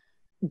Home.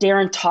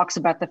 Darren talks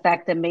about the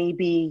fact that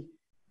maybe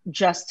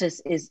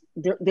justice is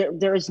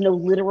there is no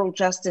literal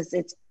justice.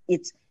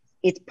 It's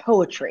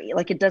poetry.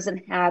 Like, it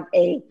doesn't have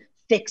a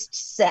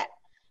fixed set,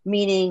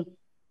 meaning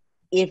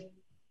if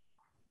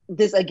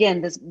this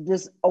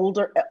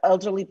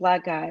elderly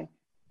Black guy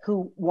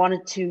who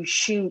wanted to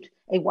shoot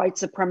a white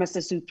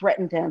supremacist who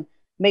threatened him,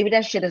 maybe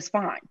that shit is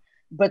fine.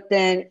 But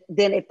then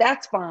if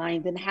that's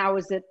fine, then how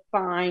is it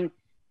fine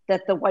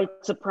that the white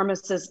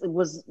supremacist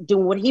was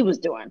doing what he was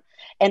doing?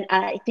 And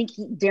I think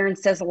Darren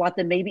says a lot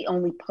that maybe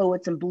only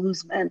poets and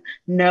bluesmen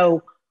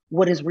know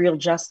what is real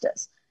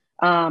justice.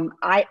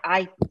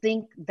 I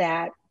think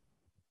that,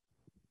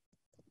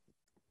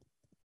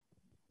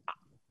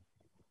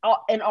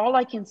 and all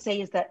I can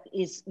say is that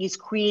is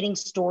creating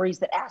stories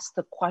that ask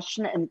the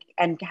question,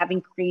 and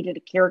having created a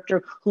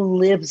character who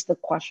lives the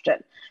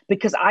question,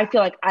 because I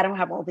feel like I don't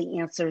have all the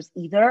answers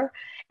either,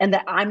 and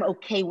that I'm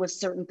okay with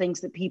certain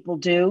things that people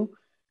do,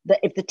 that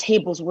if the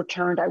tables were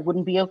turned, I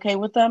wouldn't be okay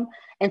with them.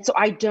 And so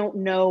I don't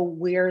know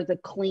where the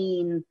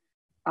clean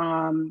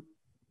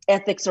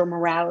ethics or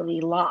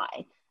morality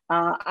lie.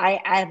 I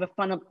have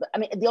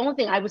the only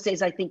thing I would say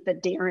is I think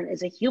that Darren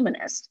is a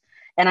humanist.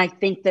 And I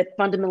think that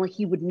fundamentally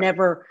he would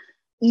never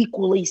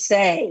equally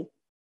say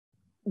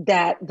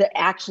that the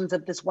actions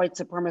of this white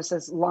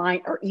supremacist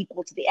line are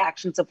equal to the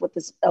actions of what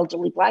this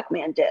elderly Black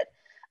man did.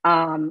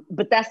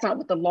 But that's not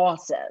what the law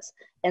says.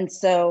 And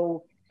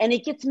so, and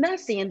it gets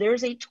messy, and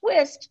there's a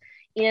twist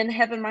in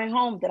Heaven My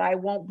Home that I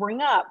won't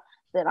bring up,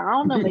 that I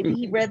don't know, maybe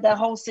he read that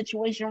whole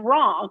situation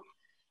wrong,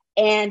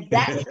 and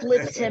that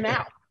flips him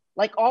out.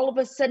 Like, all of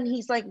a sudden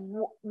he's like,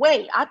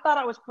 wait, I thought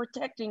I was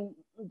protecting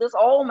this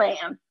old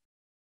man.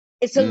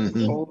 And so,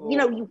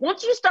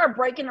 once you start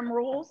breaking them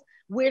rules,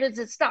 where does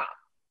it stop?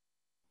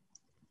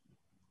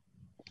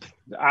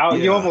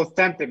 You almost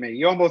tempted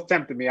me. I almost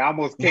came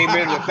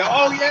in with the,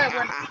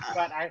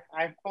 but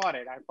I fought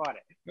it.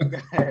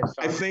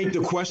 I think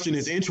the question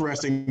is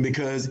interesting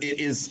because it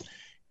is,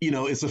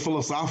 it's a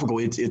philosophical,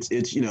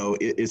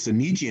 it's a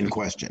Nietzschean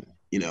question,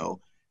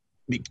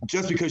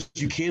 just because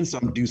you can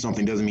do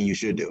something doesn't mean you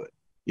should do it,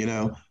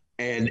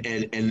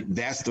 And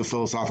that's the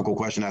philosophical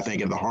question, I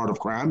think, at the heart of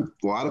crime,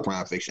 a lot of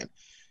crime fiction,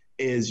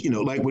 is,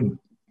 like with,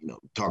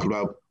 talking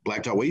about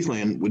Blacktop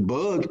Wasteland with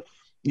Bug,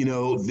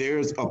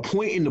 there's a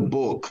point in the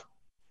book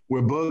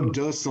where Bug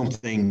does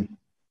something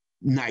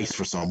nice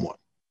for someone.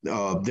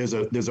 There's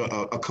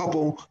a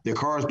couple, their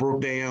cars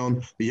broke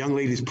down, the young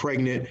lady's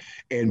pregnant,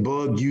 and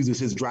Bug uses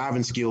his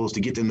driving skills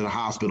to get them to the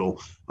hospital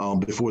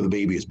before the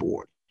baby is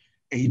born.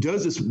 And he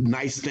does this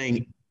nice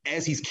thing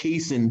as he's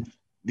casing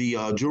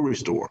the jewelry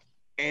store.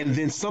 And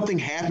then something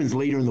happens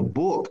later in the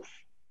book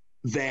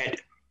that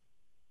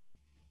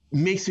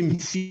makes him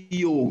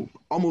feel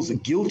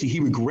almost guilty. He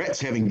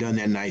regrets having done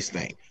that nice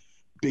thing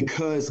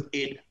because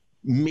it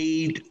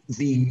made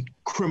the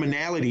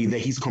criminality that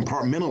he's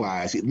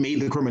compartmentalized, it made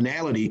the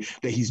criminality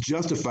that he's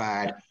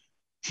justified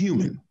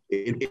human.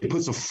 It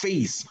puts a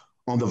face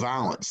on the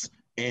violence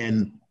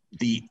and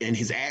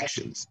his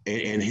actions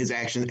and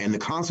the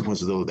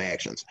consequences of those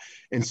actions.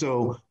 And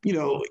so,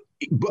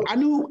 but I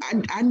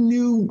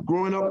knew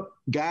growing up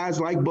guys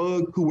like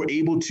Bug who were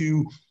able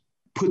to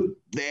put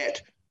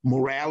that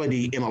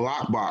morality in a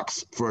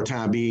lockbox for a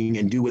time being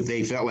and do what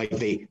they felt like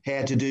they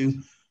had to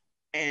do.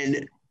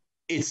 And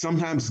it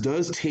sometimes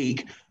does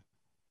take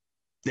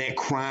that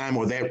crime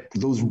or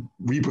those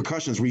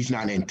repercussions reaching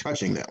out and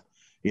touching them,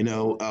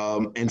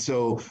 and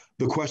so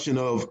the question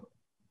of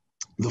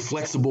the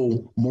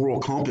flexible moral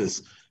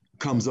compass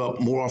comes up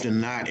more often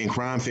than not in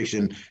crime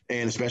fiction,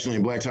 and especially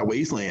in Blacktop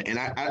Wasteland. And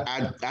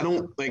I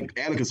don't, like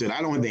Attica said,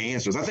 I don't have the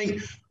answers. I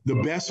think the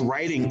best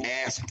writing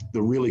asks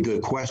the really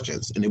good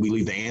questions, and then we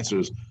leave the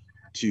answers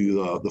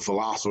to the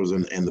philosophers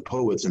and the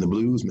poets and the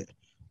bluesmen.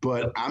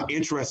 But I'm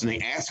interested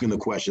in asking the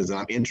questions, and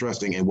I'm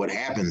interested in what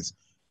happens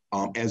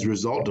as a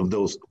result of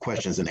those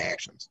questions and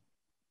actions.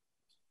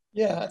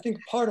 Yeah, I think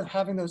part of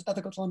having those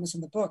ethical dilemmas in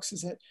the books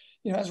is that,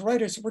 as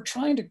writers, we're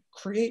trying to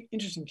create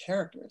interesting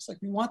characters. Like,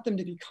 we want them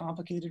to be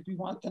complicated. We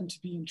want them to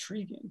be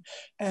intriguing.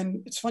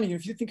 And it's funny,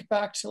 if you think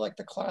back to like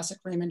the classic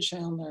Raymond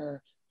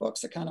Chandler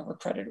books that kind of were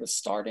credited with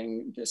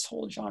starting this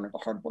whole genre of a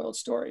hard-boiled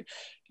story,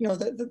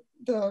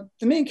 the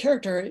main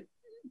character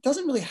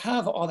doesn't really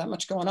have all that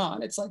much going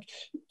on. It's like,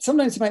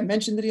 sometimes he might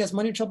mention that he has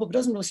money trouble, but it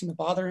doesn't really seem to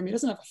bother him. He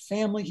doesn't have a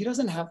family. He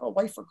doesn't have a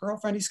wife or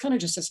girlfriend. He's kind of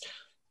just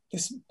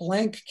this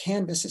blank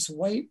canvas, this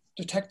white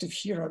detective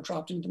hero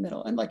dropped into the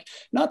middle. And like,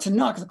 not to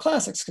knock the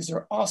classics because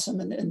they're awesome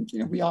and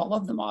we all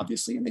love them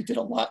obviously, and they did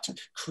a lot to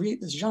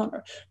create this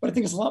genre. But I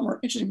think it's a lot more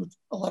interesting with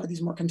a lot of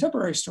these more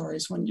contemporary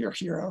stories when your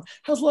hero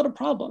has a lot of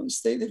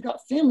problems. They've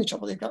got family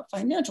trouble, they've got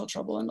financial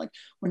trouble. And like,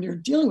 when you're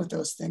dealing with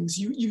those things,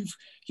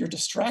 you're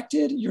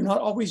distracted, you're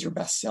not always your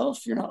best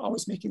self, you're not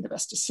always making the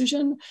best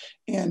decision.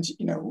 And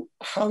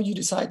how you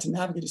decide to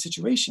navigate a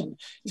situation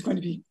is going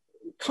to be,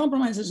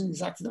 compromise isn't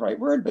exactly the right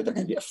word, but they're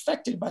going to be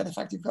affected by the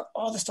fact that you've got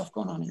all this stuff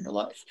going on in your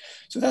life.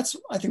 So that's,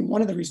 I think,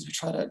 one of the reasons we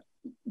try to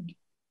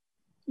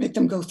make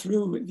them go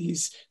through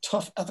these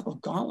tough ethical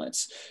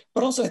gauntlets.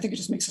 But also, I think it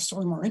just makes the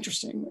story more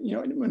interesting.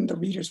 When the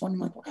reader's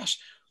wondering, like, well, gosh,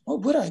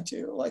 what would I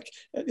do? Like,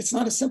 it's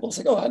not as simple as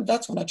like, oh,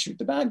 that's when I'd shoot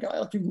the bad guy.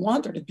 Like, we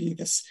want there to be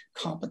this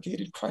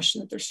complicated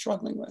question that they're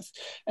struggling with.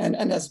 And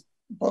as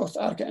both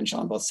Attica and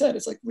Sean both said,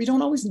 it's like, we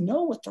don't always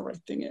know what the right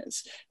thing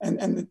is.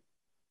 And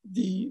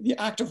the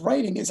act of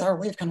writing is our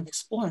way of kind of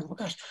exploring, well,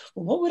 gosh,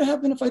 well, what would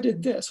happen if I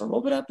did this? Or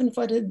what would happen if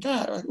I did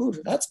that? Or, ooh,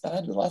 that's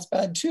bad, well, that's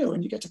bad too.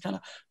 And you get to kind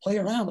of play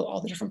around with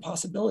all the different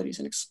possibilities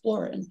and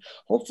explore it and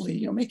hopefully,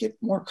 you know, make it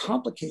more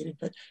complicated.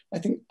 But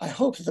I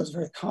hope that those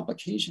very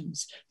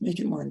complications make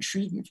it more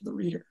intriguing for the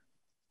reader.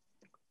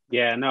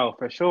 Yeah, no,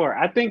 for sure.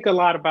 I think a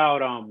lot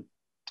about,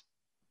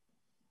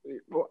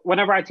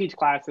 whenever I teach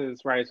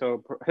classes, right?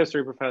 So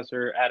history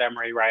professor at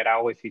Emory, right? I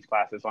always teach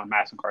classes on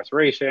mass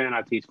incarceration.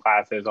 I teach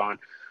classes on,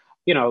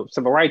 you know,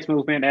 civil rights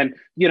movement. And,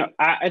 you know,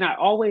 I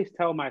always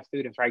tell my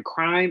students, right?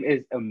 Crime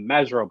is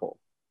immeasurable,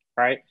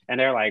 right? And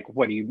they're like,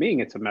 what do you mean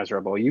it's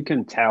immeasurable? You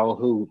can tell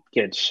who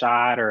gets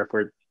shot or if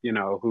we're, you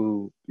know,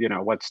 who, you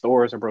know, what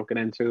stores are broken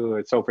into.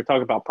 And so if we're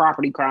talking about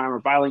property crime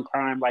or violent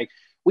crime, like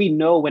we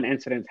know when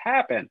incidents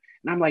happen.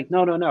 And I'm like,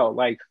 no.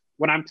 Like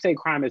when I say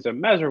crime is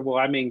immeasurable,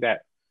 I mean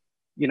that,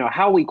 you know,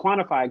 how we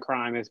quantify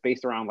crime is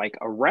based around like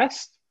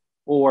arrest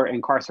or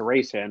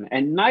incarceration,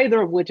 and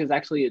neither of which is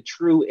actually a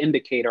true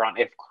indicator on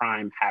if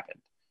crime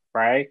happened,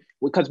 right?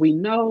 Because we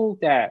know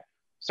that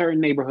certain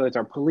neighborhoods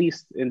are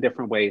policed in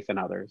different ways than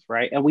others,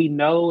 right? And we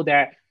know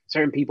that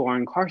certain people are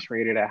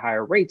incarcerated at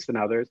higher rates than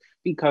others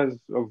because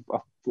of a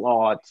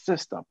flawed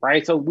system,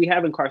 right? So we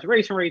have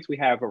incarceration rates, we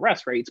have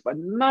arrest rates, but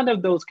none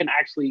of those can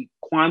actually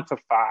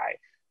quantify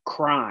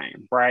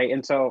crime, right?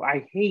 And so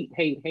I hate,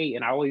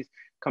 and I always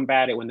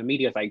combat it when the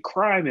media is like,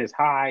 crime is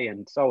high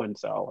and so.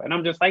 And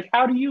I'm just like,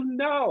 how do you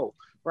know,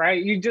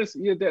 right?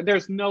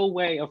 There's no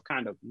way of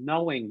kind of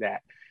knowing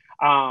that.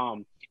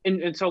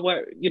 And so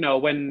what, you know,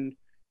 when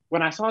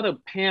I saw the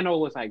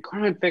panel was like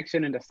crime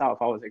fiction in the South,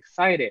 I was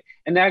excited.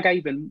 And then I got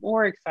even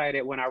more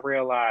excited when I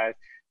realized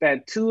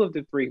that 2 of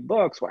the 3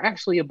 books were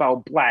actually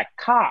about Black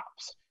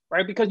cops,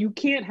 right? Because you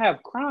can't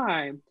have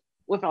crime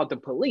without the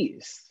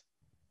police,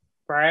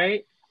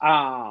 right?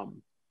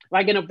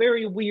 Like in a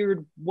very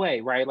weird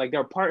way, right? Like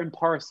they're part and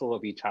parcel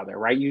of each other,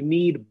 right? You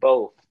need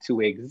both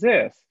to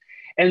exist.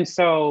 And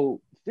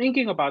so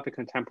thinking about the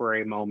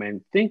contemporary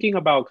moment, thinking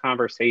about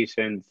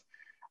conversations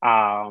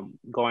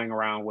going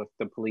around with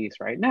the police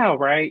right now,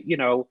 right? You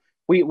know,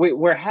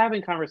 we're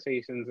having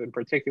conversations in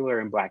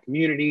particular in Black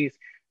communities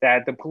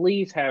that the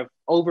police have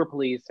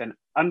over-policed and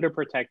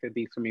underprotected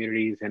these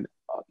communities and,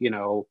 you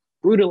know,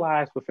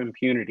 brutalized with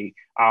impunity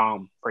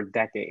for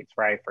decades,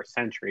 right? For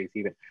centuries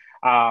even.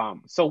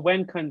 So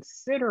when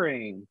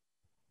considering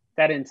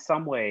that in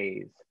some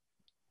ways,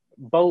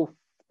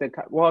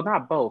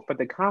 not both, but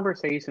the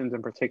conversations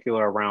in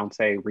particular around,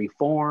 say,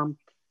 reform,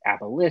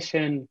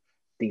 abolition,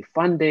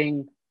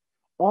 defunding,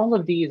 all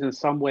of these in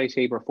some way,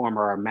 shape, or form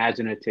are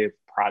imaginative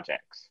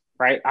projects,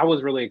 right? I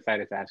was really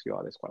excited to ask you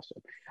all this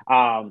question.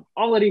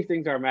 All of these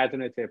things are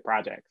imaginative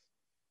projects.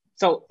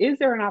 So is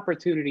there an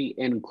opportunity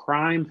in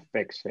crime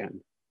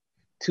fiction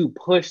to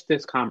push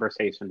this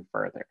conversation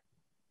further,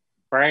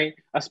 right?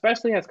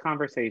 Especially as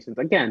conversations,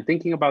 again,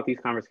 thinking about these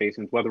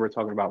conversations, whether we're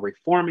talking about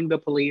reforming the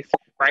police,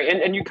 right?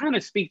 And you kind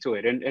of speak to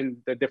it in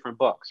the different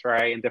books,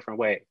 right? In different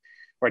ways,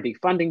 or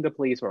defunding the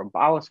police or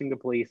abolishing the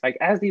police. Like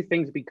as these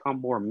things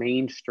become more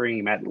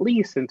mainstream, at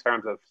least in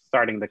terms of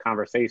starting the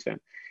conversation,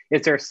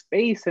 is there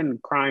space in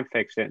crime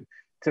fiction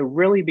to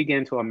really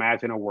begin to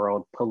imagine a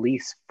world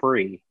police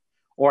free,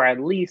 or at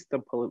least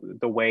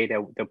the way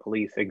that the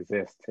police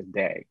exist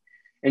today?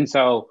 And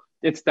so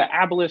it's the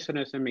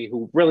abolitionist in me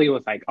who really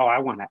was like, oh, I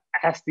want to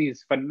ask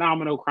these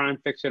phenomenal crime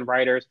fiction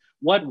writers,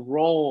 what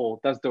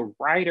role does the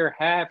writer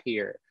have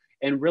here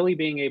in really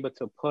being able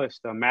to push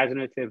the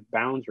imaginative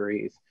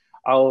boundaries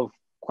of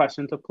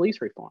questions of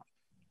police reform?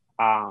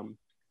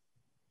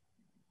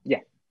 Yeah.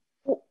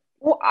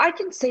 Well, I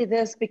can say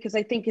this because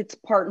I think it's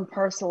part and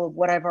parcel of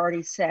what I've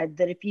already said,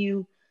 that if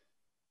you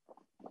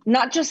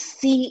not just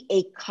see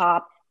a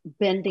cop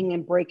bending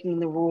and breaking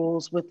the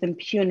rules with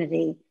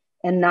impunity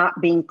and not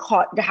being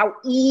caught, how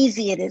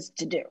easy it is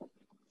to do.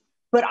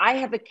 But I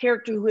have a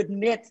character who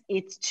admits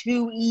it's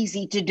too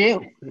easy to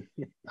do,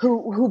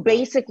 who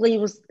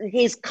basically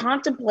is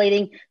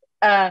contemplating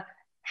how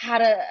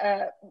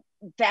to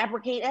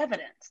fabricate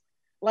evidence.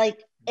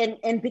 Like,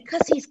 and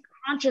because he's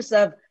conscious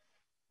of,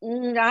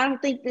 I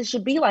don't think this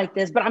should be like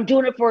this, but I'm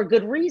doing it for a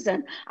good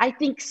reason. I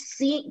think,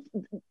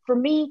 for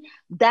me,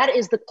 that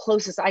is the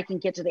closest I can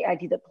get to the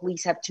idea that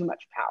police have too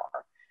much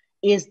power,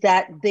 is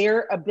that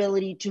their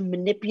ability to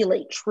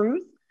manipulate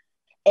truth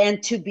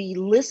and to be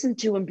listened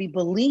to and be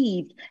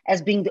believed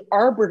as being the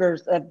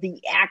arbiters of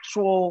the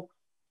actual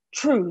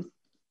truth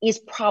is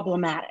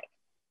problematic.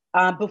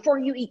 Before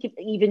you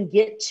even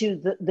get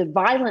to the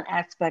violent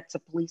aspects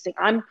of policing,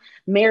 I'm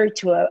married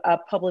to a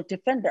public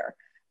defender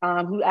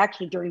who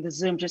actually during the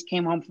Zoom just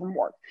came home from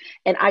work.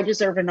 And I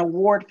deserve an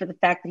award for the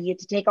fact that he had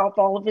to take off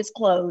all of his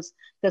clothes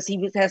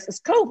because has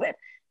this COVID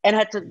and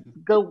had to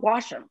go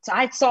wash them. So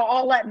I saw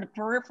all that in the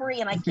periphery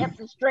and I kept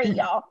it straight,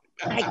 y'all.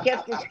 I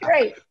kept it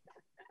straight.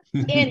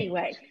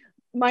 Anyway,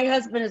 My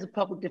husband is a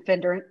public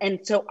defender, and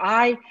so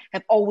I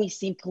have always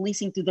seen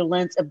policing through the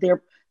lens of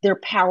their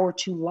power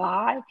to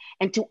lie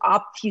and to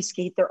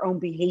obfuscate their own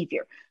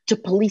behavior, to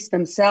police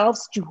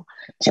themselves, to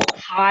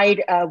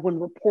hide when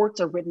reports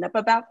are written up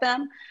about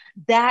them.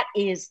 That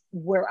is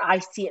where I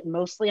see it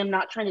mostly. I'm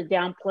not trying to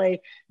downplay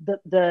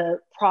the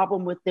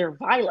problem with their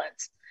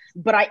violence,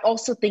 but I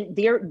also think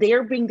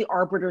they're being the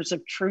arbiters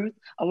of truth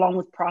along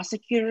with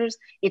prosecutors.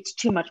 It's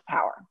too much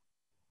power.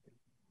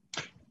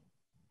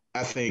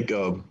 I think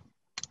I'll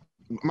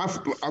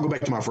go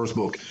back to my first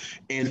book.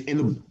 And in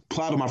the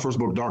plot of my first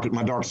book,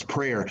 My Darkest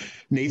Prayer,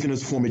 Nathan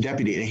is a former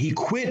deputy, and he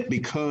quit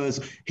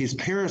because his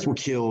parents were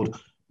killed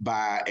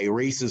by a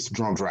racist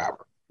drunk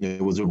driver.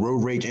 It was a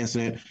road rage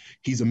incident.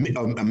 He's a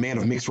man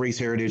of mixed race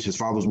heritage. His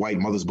father's white,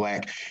 mother's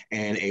black,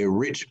 and a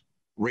rich,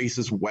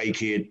 racist white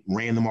kid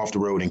ran them off the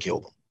road and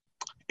killed them.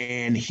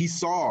 And he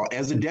saw,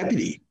 as a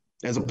deputy,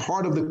 as a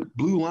part of the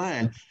blue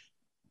line,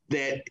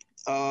 that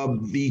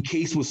the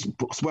case was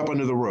swept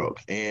under the rug,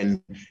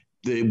 and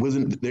their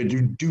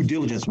due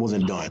diligence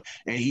wasn't done,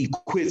 and he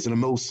quits in the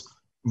most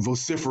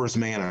vociferous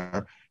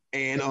manner.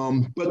 And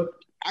but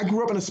I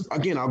grew up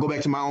I'll go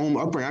back to my own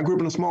upbringing. I grew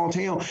up in a small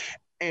town,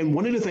 and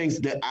one of the things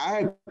that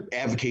I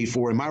advocate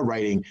for in my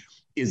writing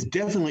is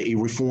definitely a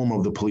reform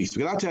of the police.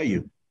 Because I'll tell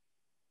you,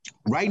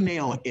 right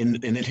now in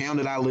the town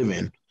that I live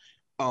in,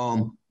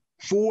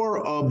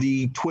 4 of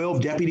the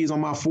 12 deputies on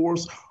my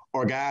force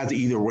are guys that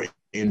either were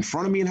in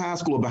front of me in high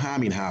school or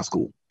behind me in high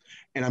school.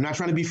 And I'm not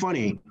trying to be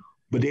funny,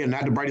 but they are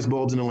not the brightest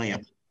bulbs in the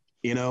lamp,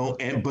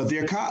 but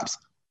they're cops,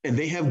 and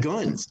they have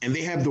guns, and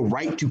they have the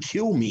right to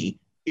kill me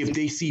if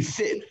they see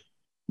fit.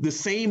 The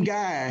same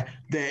guy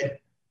that,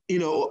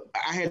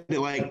 I had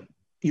to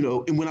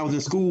and when I was in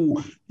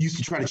school, used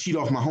to try to cheat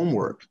off my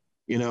homework.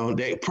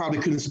 They probably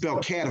couldn't spell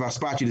cat if I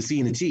spot you the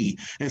C and the T.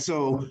 And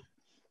so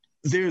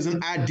there's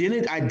an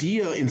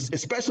idea,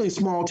 especially in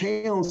small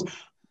towns,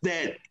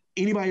 that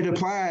anybody that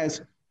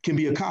applies can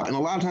be a cop. And a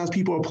lot of times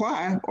people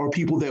apply are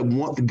people that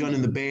want the gun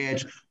and the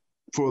badge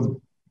for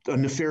a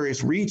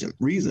nefarious reason.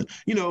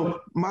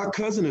 My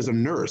cousin is a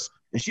nurse,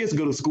 and she has to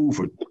go to school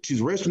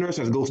she's a registered nurse,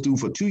 has to go to school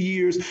for 2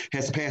 years,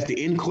 has to pass the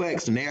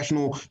NCLEX, the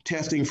national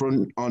testing for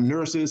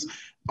nurses.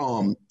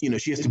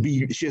 She has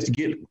to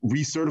get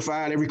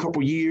recertified every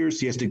couple of years.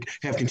 She has to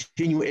have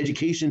continuing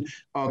education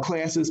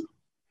classes.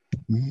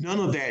 None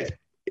of that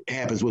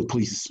happens with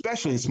police,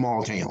 especially in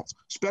small towns,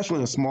 especially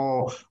in a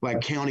small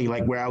county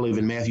like where I live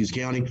in Matthews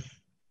County.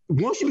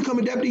 Once you become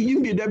a deputy, you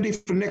can be a deputy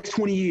for the next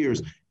 20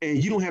 years,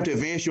 and you don't have to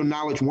advance your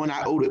knowledge one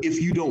iota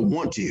if you don't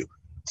want to.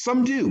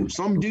 Some do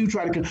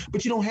try to,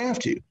 but you don't have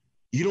to.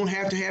 You don't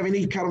have to have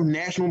any kind of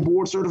national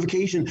board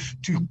certification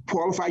to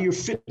qualify your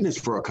fitness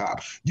for a cop.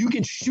 You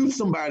can shoot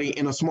somebody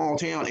in a small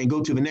town and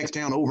go to the next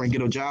town over and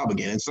get a job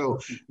again. And so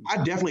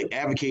I definitely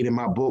advocate in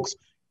my books,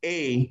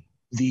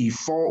 the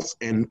faults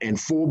and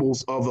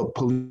foibles of a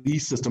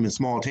police system in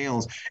small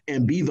towns,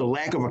 and B, the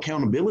lack of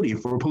accountability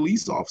for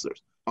police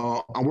officers.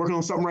 I'm working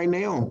on something right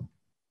now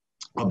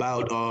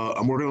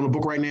I'm working on a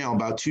book right now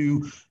about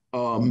 2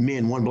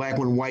 men, one black,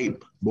 one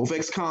white, both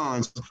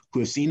ex-cons, who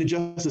have seen the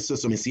justice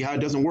system and see how it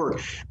doesn't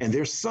work. And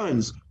their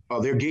sons,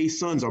 their gay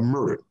sons, are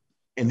murdered.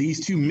 And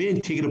these 2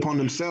 men take it upon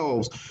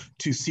themselves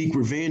to seek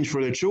revenge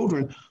for their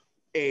children,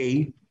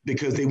 A,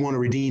 because they want to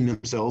redeem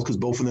themselves, because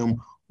both of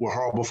them were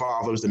horrible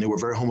fathers and they were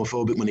very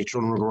homophobic when their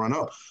children were growing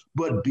up.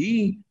 But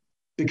B,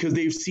 because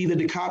they see that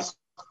the cops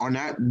are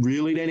not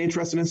really that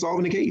interested in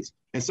solving the case.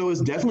 And so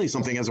it's definitely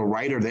something as a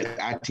writer that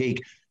I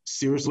take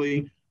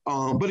seriously.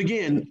 But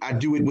again, I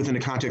do it within the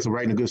context of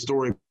writing a good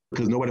story,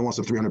 because nobody wants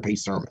a 300-page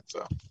sermon.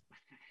 So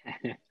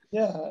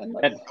yeah,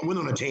 I went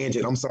on a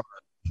tangent. I'm sorry.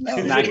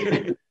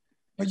 No,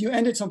 but you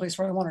ended someplace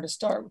where I wanted to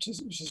start, which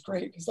is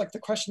great, because the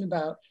question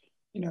about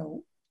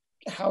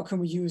how can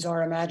we use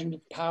our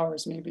imaginative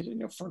powers maybe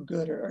to, for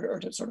good or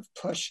to sort of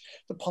push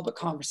the public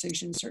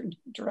conversation in certain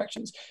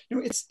directions.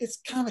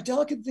 It's kind of a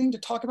delicate thing to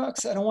talk about,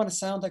 because I don't want to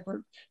sound like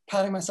we're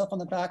patting myself on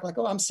the back, like,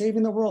 oh, I'm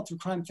saving the world through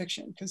crime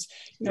fiction, because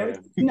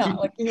it's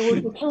not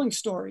we're telling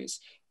stories.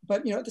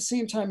 But at the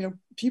same time,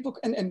 people,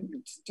 and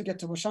to get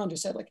to what Sean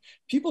just said,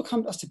 people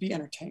come to us to be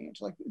entertained.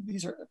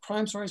 These are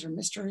crime stories or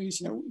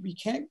mysteries. We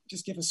can't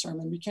just give a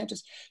sermon. We can't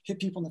just hit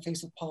people in the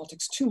face with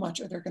politics too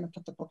much, or they're going to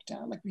put the book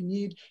down. We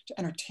need to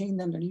entertain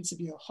them. There needs to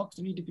be a hook.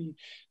 There need to be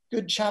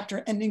good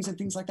chapter endings and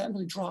things like that, and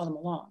really draw them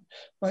along.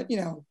 But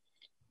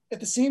at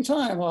the same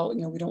time, while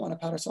we don't want to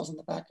pat ourselves on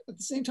the back, at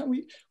the same time,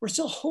 we're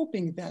still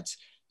hoping that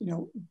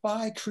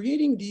by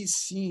creating these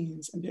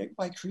scenes and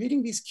by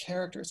creating these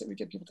characters that we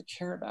get people to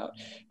care about,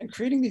 and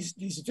creating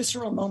these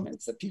visceral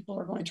moments that people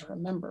are going to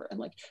remember,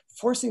 and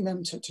forcing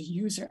them to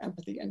use their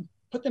empathy and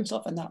put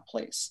themselves in that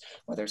place,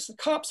 whether it's the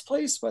cop's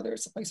place, whether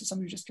it's the place of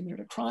somebody who just committed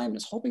a crime and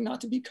is hoping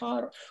not to be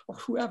caught, or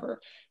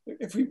whoever.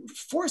 If we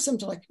force them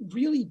to like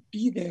really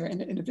be there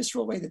in a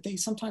visceral way that they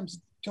sometimes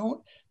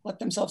don't let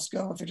themselves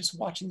go if they're just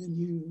watching the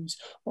news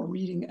or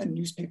reading a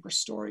newspaper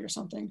story or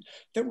something,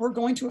 that we're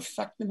going to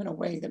affect them in a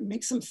way that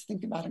makes them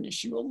think about an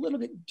issue a little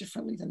bit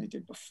differently than they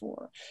did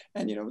before.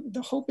 And, you know,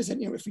 the hope is that,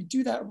 you know, if we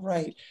do that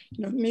right,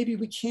 you know, maybe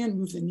we can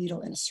move the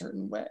needle in a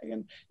certain way.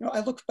 And, you know,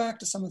 I look back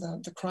to some of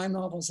the crime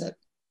novels that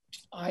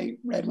I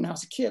read when I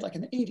was a kid, like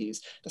in the 80s,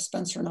 the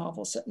Spencer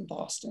novels set in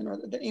Boston, or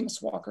the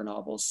Amos Walker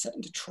novels set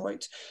in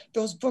Detroit.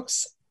 Those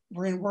books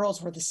were in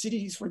worlds where the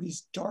cities were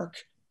these dark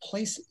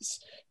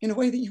places in a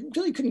way that you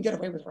really couldn't get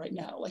away with right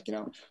now. Like, you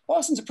know,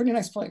 Boston's a pretty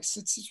nice place.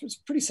 It's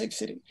a pretty safe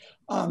city.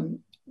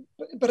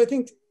 But I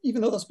think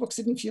even though those books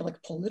didn't feel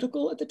like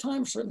political at the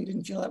time, certainly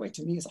didn't feel that way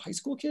to me as a high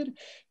school kid,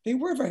 they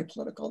were very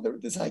political. There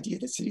was this idea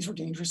that cities were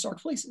dangerous,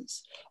 dark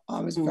places.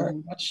 It was very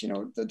much, you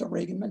know, the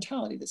Reagan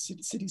mentality that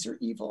cities are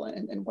evil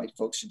and white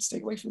folks should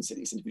stay away from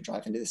cities. And if you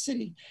drive into the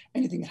city,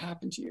 anything can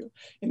happen to you,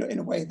 you know, in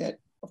a way that,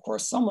 of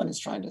course, someone is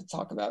trying to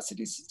talk about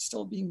cities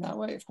still being that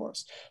way, of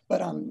course.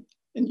 But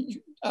and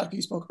Attica,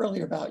 you spoke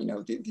earlier about, you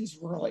know, these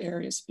rural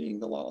areas being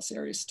the lawless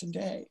areas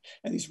today,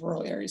 and these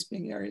rural areas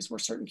being areas where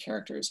certain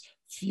characters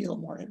feel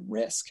more at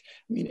risk.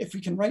 I mean, if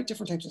we can write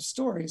different types of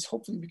stories,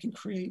 hopefully we can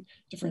create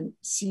different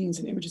scenes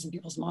and images in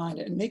people's mind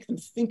and make them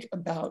think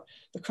about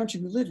the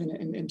country we live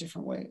in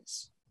different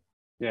ways.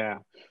 Yeah,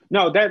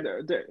 no,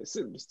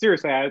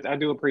 seriously, I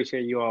do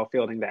appreciate you all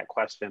fielding that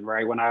question,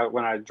 right? When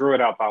I drew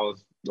it up, I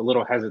was a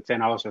little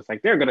hesitant. I was just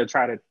like, they're going to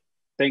try to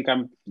think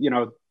I'm, you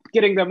know,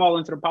 getting them all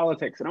into the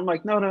politics. And I'm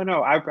like, no.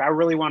 I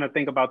really want to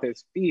think about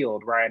this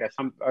field, right,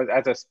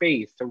 as a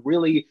space to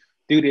really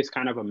do this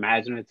kind of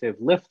imaginative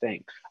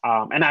lifting.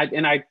 And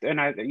I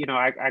you know,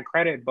 I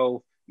credit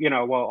both, you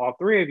know, well, all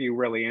three of you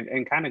really,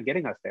 and kind of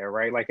getting us there,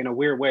 right? Like in a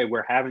weird way,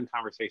 we're having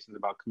conversations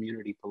about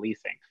community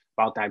policing,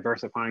 about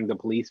diversifying the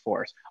police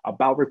force,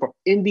 about reform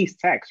in these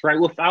texts, right?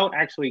 Without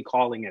actually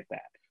calling it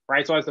that.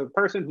 Right. So as a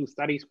person who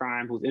studies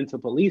crime, who's into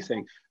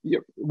policing,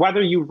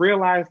 whether you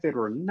realized it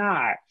or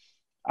not,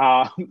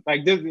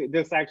 like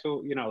this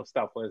actual, you know,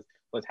 stuff was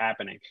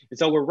happening. And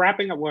so we're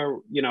wrapping up where,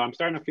 you know, I'm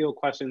starting to field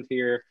questions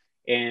here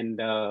in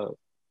the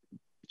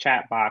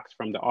chat box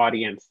from the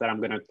audience that I'm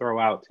going to throw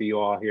out to you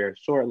all here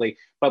shortly.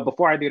 But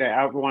before I do that,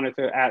 I wanted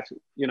to ask,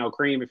 you know,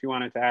 Kareem, if you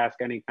wanted to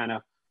ask any kind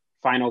of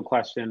final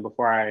question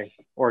before I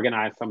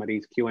organize some of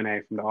these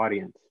Q&A from the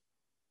audience.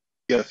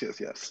 Yes.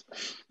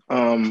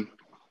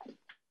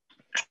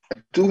 I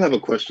do have a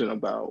question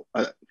about,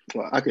 I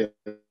can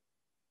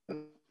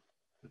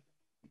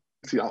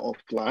see y'all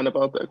offline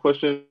about that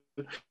question.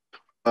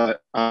 As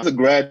a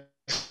grad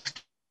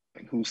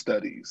student who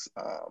studies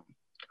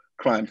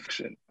crime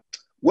fiction,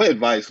 what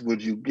advice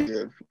would you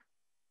give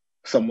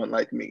someone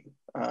like me?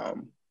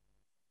 Can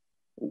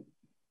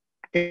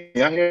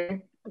y'all hear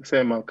me?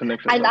 Say my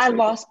connection. I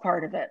lost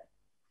part of it.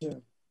 Yeah,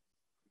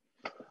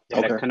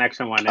 okay. The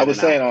connection one. I was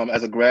saying,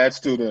 as a grad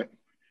student,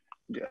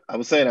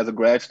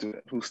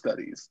 who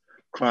studies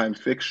crime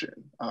fiction,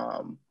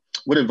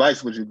 what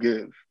advice would you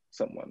give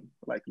someone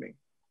like me?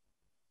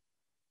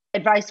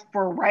 Advice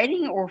for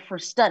writing or for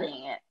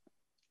studying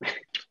it?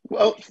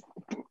 Well,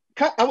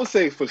 I would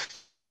say for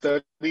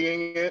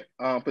studying it,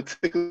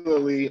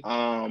 particularly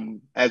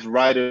as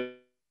writers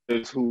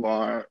who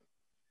are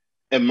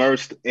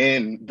immersed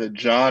in the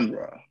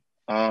genre.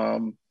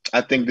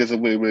 I think there's a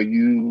way where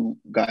you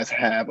guys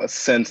have a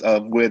sense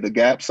of where the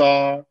gaps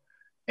are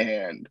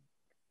and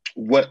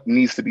what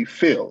needs to be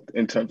filled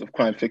in terms of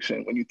crime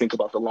fiction when you think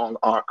about the long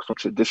arc from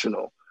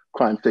traditional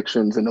crime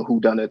fictions and the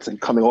whodunits and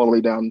coming all the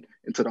way down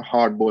into the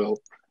hard-boiled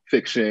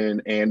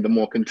fiction and the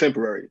more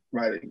contemporary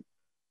writing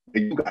that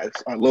you guys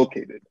are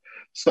located.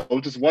 So I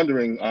was just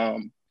wondering I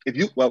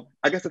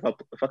guess if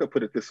I could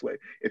put it this way,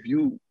 if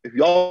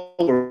y'all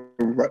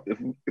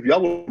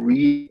will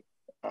read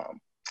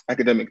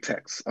academic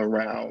texts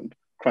around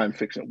crime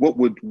fiction, what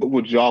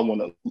would y'all want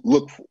to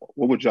look for?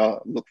 What would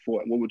y'all look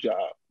for? And what would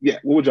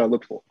y'all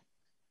look for?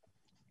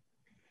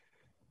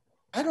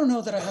 I don't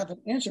know that I have an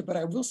answer, but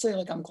I will say,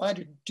 like, I'm glad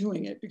you're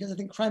doing it, because I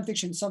think crime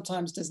fiction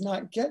sometimes does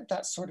not get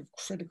that sort of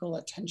critical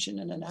attention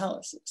and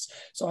analysis.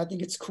 So I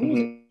think it's cool that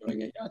you're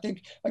doing it. I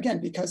think,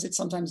 again, because it's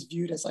sometimes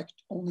viewed as like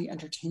only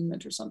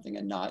entertainment or something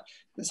and not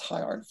this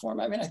high art form.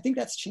 I mean, I think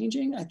that's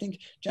changing. I think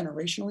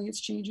generationally it's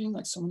changing.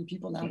 Like, so many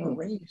people now were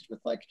raised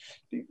with, like,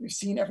 we've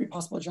seen every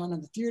possible genre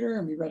in the theater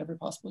and we read every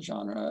possible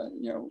genre,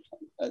 you know,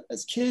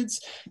 as kids.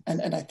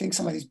 And I think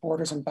some of these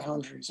borders and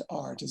boundaries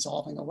are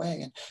dissolving away.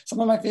 And some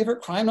of my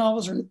favorite crime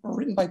novels are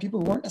written by people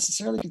who weren't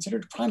necessarily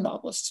considered crime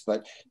novelists,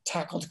 but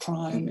tackled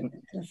crime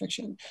and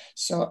fiction.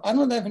 So I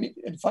don't have any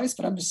advice,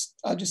 but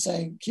I'll just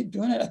say, keep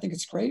doing it. I think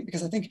it's great,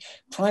 because I think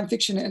crime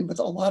fiction, and with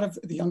a lot of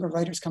the younger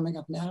writers coming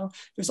up now,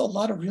 there's a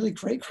lot of really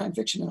great crime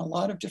fiction, and a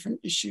lot of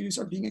different issues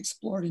are being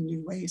explored in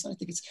new ways. And I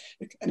think it's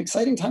an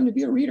exciting time to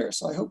be a reader.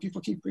 So I hope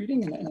people keep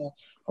reading, and I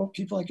hope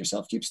people like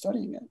yourself keep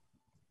studying it.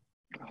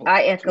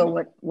 I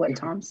echo what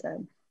Tom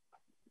said.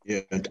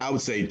 Yeah, I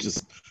would say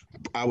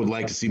I would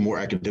like to see more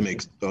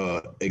academic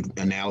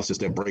analysis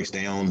that breaks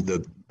down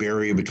the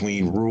barrier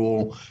between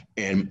rural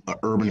and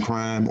urban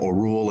crime, or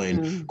rural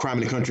and crime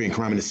in the country and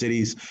crime in the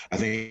cities. I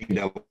think that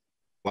a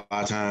lot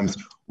of times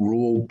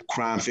rural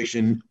crime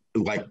fiction,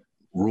 like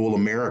rural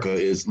America,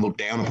 is looked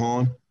down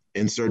upon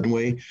in a certain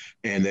way,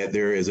 and that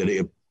there is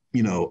a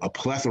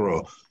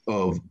plethora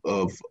of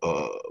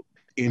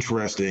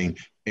interesting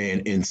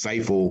and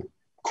insightful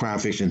crime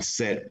fiction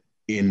set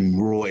in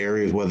rural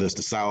areas, whether it's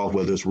the South,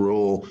 whether it's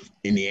rural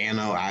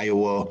Indiana,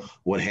 Iowa,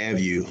 what have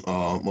you,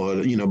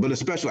 but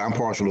especially I'm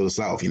partial to the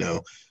South.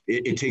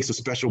 It takes a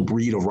special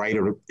breed of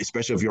writer,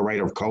 especially if you're a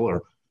writer of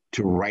color,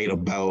 to write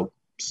about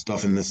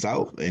stuff in the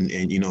South. And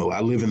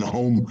I live in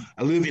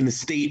the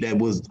state that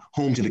was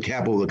home to the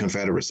capital of the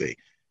Confederacy.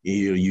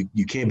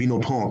 You can't be no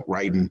punk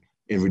writing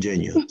in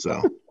Virginia.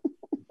 So.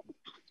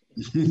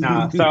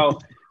 Nah, so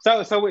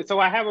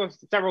I have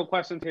several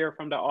questions here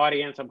from the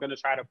audience. I'm going to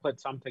try to put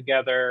some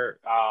together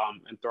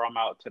and throw them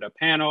out to the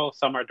panel.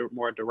 Some are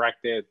more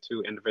directed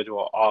to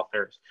individual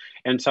authors.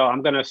 And so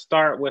I'm going to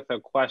start with a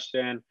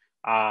question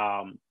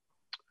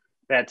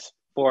that's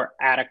for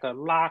Attica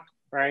Locke,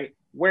 right?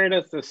 Where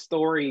does the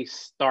story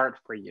start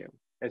for you?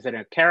 Is it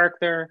a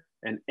character,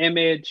 an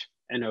image,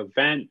 an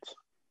event?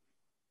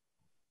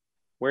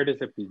 Where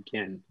does it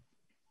begin?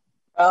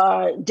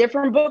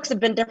 Different books have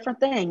been different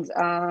things.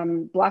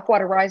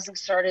 Blackwater Rising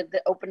started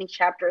the opening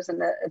chapters in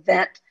the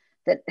event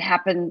that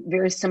happened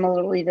very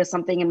similarly to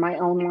something in my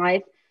own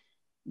life.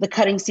 The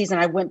cutting season,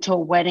 I went to a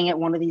wedding at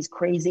one of these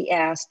crazy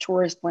ass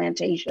tourist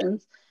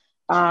plantations.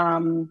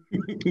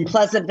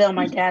 Pleasantville,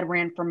 my dad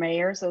ran for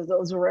mayor, so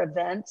those were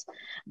events.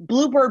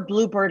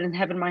 Bluebird, and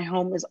Heaven My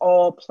Home is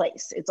all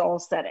place. It's all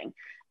setting.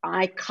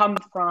 I come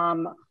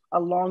from a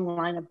long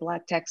line of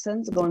Black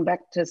Texans going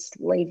back to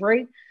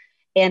slavery.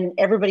 And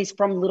everybody's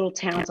from little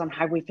towns on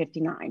Highway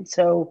 59.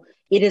 So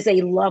it is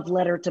a love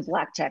letter to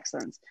Black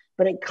Texans,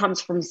 but it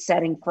comes from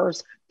setting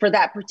first for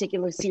that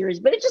particular series,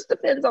 but it just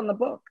depends on the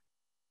book.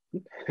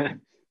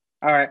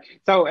 All right,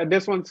 so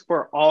this one's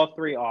for all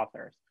three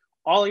authors.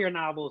 All your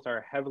novels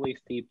are heavily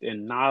steeped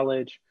in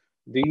knowledge.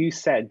 Do you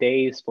set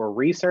days for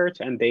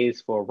research and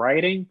days for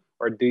writing,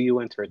 or do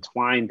you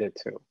intertwine the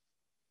two?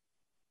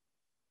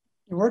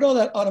 Where'd all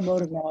that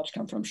automotive knowledge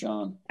come from,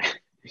 Sean?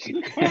 That's a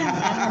good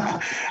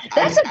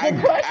question.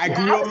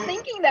 I was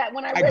thinking that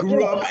when I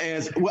grew up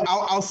as well.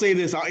 I'll say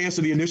this. I'll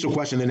answer the initial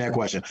question in that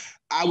question.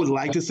 I would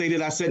like to say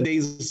that I set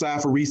days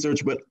aside for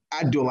research, but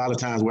I do a lot of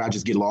times where I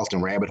just get lost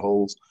in rabbit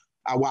holes.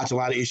 I watch a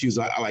lot of issues.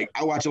 I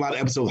watch a lot of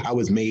episodes how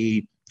it's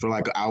made for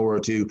like an hour or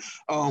two.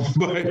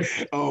 But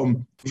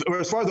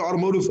as far as the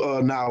automotive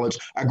knowledge,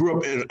 I grew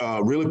up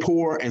really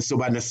poor, and so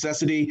by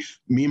necessity,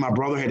 me and my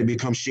brother had to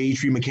become shade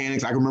tree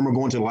mechanics. I can remember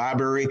going to the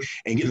library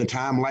and getting the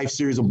Time Life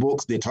series of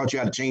books that taught you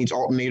how to change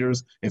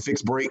alternators and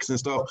fix brakes and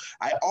stuff.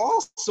 I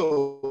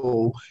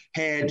also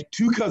had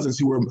two cousins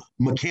who were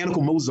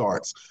mechanical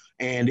Mozarts.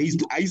 And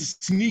I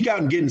used to sneak out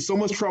and get in so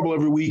much trouble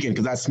every weekend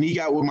because I sneak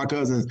out with my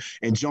cousins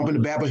and jump in the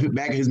back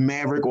of his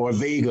Maverick or a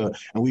Vega,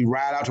 and we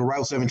ride out to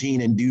Route 17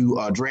 and do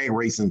drag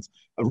races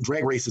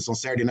on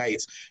Saturday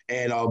nights.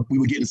 And we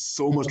would get in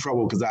so much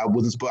trouble because I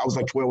was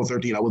like 12 or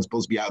 13. I wasn't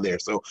supposed to be out there.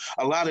 So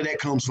a lot of that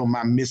comes from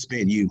my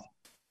misspent youth.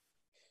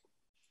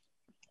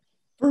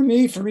 For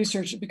me, for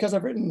research, because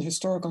I've written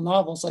historical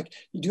novels, like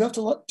you do have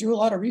to do a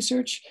lot of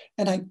research,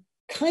 and I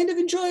kind of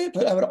enjoy it,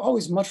 but I would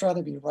always much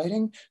rather be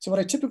writing. So what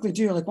I typically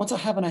do, like once I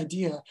have an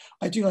idea,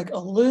 I do like a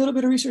little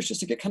bit of research just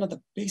to get kind of the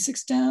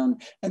basics down.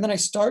 And then I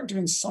start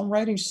doing some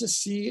writing just to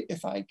see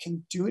if I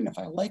can do it and if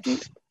I like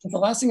it. But the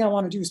last thing I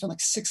want to do is spend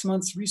like 6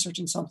 months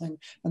researching something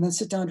and then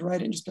sit down to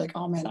write it and just be like,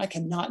 oh man, I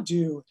cannot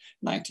do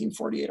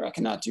 1948 or I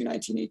cannot do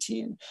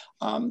 1918.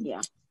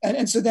 Yeah.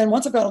 And so then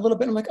once I've got a little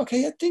bit, I'm like,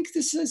 okay, I think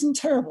this isn't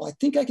terrible. I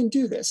think I can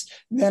do this.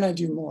 Then I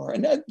do more.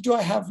 And do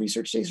I have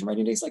research days and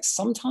writing days? Like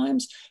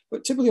sometimes,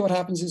 but typically what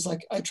happens is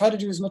like, I try to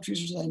do as much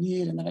research as I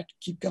need, and then I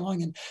keep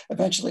going. And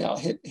eventually I'll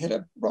hit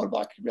a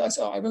roadblock and realize,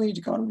 oh, I really need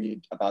to go and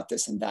read about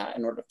this and that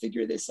in order to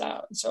figure this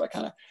out. And so I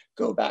kind of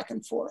go back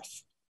and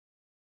forth.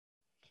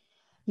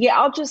 Yeah,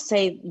 I'll just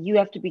say you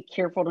have to be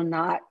careful to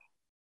not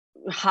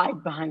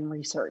hide behind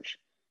research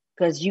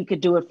because you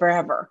could do it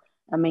forever.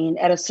 I mean,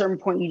 at a certain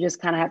point, you just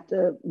kind of have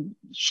to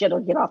shit or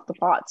get off the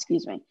pot.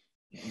 Excuse me.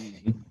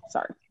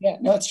 Sorry. Yeah,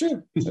 no, it's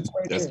true.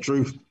 That's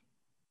true.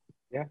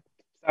 Yeah.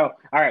 So,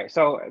 all right.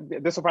 So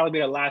this will probably be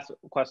the last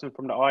question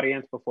from the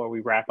audience before we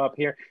wrap up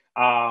here.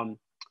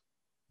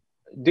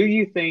 Do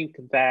you think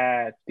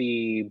that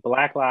the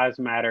Black Lives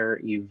Matter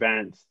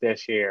events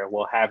this year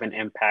will have an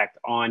impact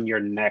on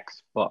your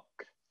next book?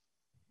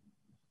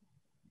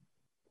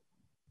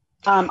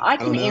 I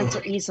can answer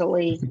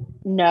easily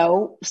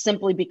no,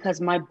 simply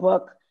because my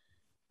book,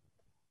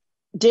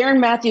 Darren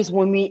Matthews,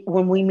 when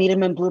we meet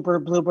him in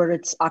Bluebird,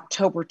 it's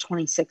October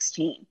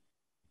 2016.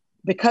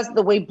 Because of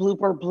the way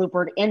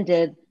Bluebird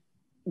ended,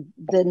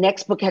 the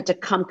next book had to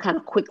come kind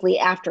of quickly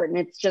after it. And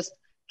it's just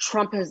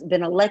Trump has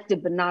been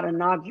elected but not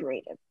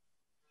inaugurated.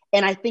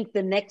 And I think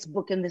the next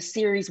book in the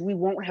series, we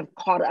won't have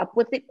caught up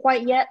with it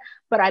quite yet,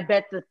 but I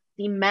bet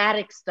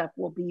thematic stuff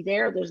will be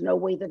there. There's no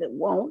way that it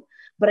won't,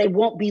 but it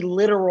won't be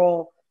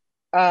literal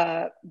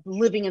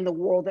living in the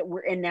world that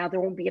we're in now. There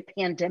won't be a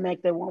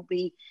pandemic. There won't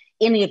be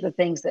any of the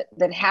things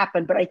that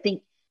happen. But I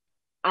think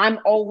I'm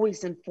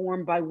always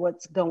informed by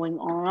what's going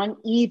on,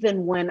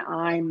 even when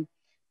I'm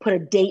put a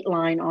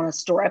dateline on a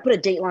story. I put a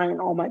dateline in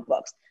all my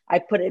books. I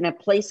put it in a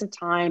place and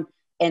time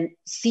and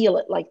seal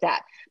it like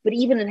that. But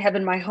even in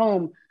Heaven, My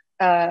Home,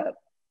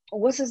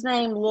 what's his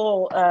name?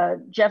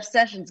 Jeff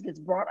Sessions gets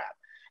brought up,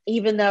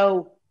 even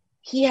though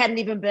he hadn't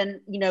even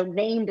been,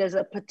 named as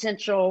a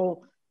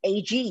potential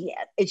AG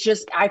yet. It's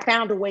just, I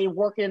found a way to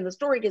work it in the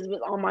story because it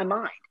was on my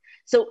mind.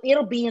 So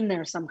it'll be in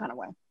there some kind of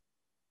way.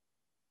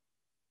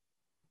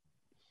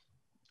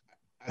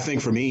 I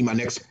think for me, my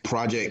next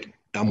project,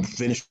 I'm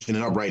finishing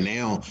it up right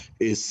now,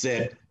 is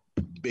set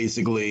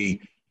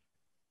basically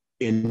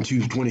into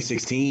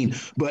 2016.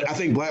 But I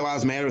think Black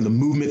Lives Matter, the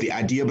movement, the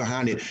idea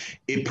behind it,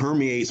 it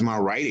permeates my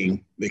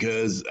writing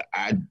because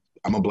I'm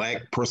a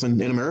Black person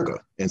in America.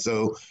 And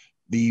so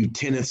the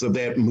tenets of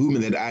that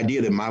movement, that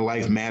idea that my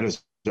life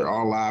matters, that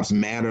our lives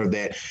matter,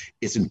 that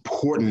it's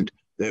important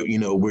that,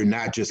 we're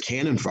not just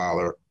cannon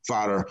fodder,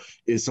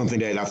 is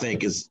something that I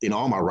think is in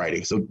all my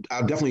writing. So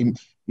I'll definitely,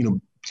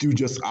 through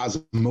just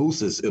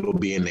osmosis, it'll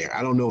be in there.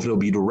 I don't know if it'll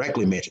be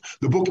directly mentioned.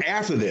 The book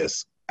after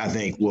this, I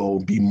think, will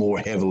be more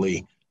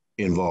heavily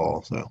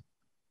involved. So,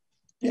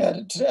 yeah,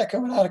 to echo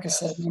what Attica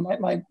said,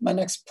 my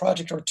next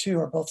project or two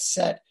are both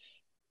set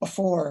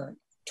before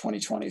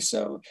 2020.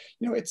 So,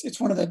 it's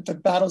one of the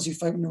battles you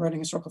fight when you're writing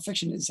historical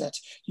fiction, is that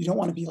you don't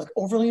want to be like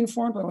overly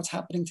informed by what's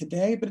happening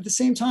today, but at the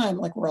same time,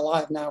 like, we're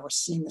alive now, we're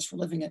seeing this, we're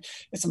living it.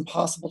 It's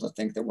impossible to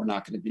think that we're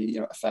not going to be,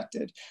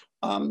 affected.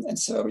 And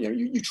so,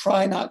 you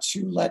try not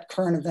to let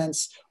current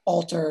events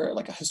alter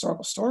like a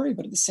historical story,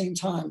 but at the same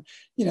time,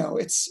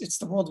 it's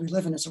the world we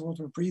live in, it's the world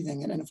we're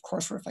breathing, and of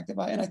course we're affected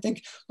by it. And I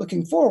think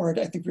looking forward,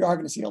 I think we are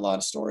going to see a lot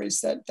of stories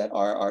that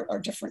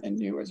are different and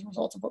new as a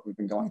result of what we've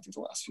been going through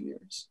the last few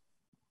years.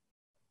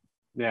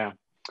 Yeah.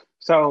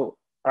 So,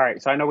 all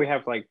right. So I know we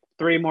have like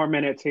 3 more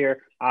minutes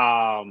here.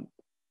 I'm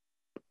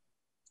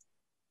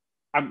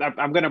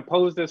going to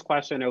pose this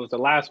question. It was the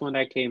last one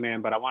that came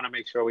in, but I want to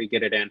make sure we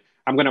get it in.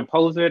 I'm going to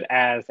pose it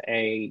as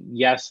a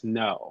yes,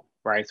 no,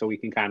 right? So we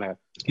can kind of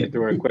get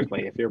through it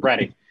quickly if you're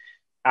ready.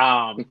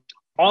 All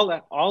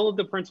of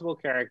the principal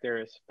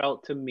characters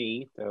felt to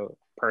me, the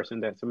person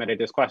that submitted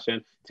this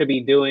question, to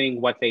be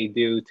doing what they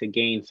do to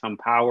gain some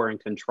power and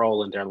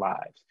control in their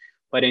lives.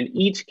 But in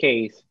each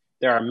case,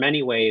 there are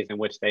many ways in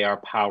which they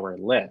are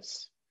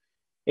powerless.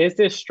 Is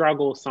this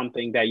struggle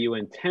something that you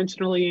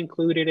intentionally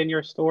included in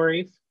your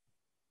stories?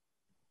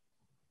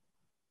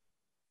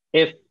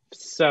 If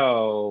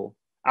so,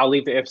 I'll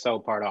leave the if so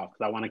part off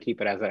because I want to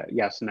keep it as a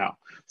yes, no.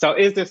 So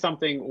is this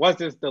something, was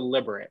this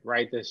deliberate,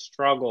 right? This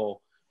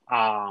struggle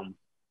that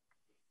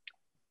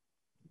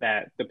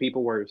the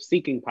people were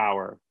seeking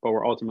power, but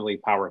were ultimately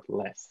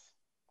powerless?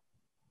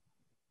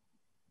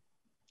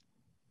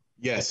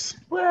 Yes.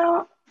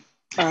 Well,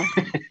 I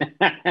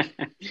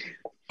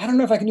don't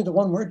know if I can do the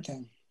one word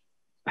thing.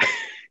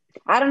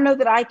 I don't know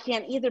that I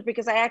can either,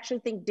 because I actually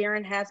think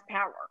Darren has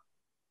power.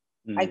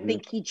 Mm-hmm. I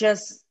think he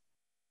just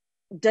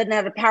doesn't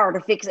have the power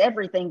to fix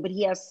everything, but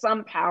he has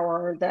some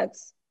power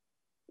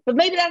but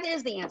maybe that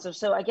is the answer.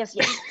 So I guess,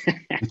 yes.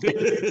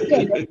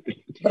 Yeah,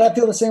 but I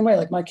feel the same way.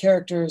 Like, my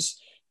characters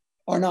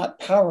are not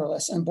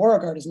powerless, and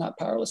Beauregard is not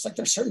powerless. Like,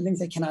 there's certain things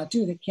they cannot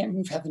do. They can't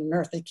move heaven and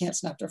earth. They can't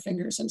snap their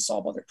fingers and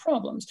solve all their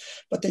problems,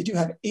 but they do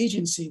have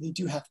agency. They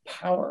do have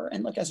power.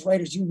 And like, as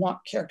writers, you want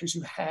characters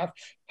who have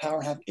power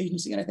and have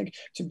agency. And I think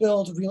to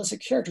build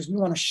realistic characters, we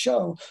want to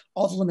show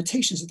all the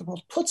limitations that the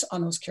world puts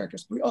on those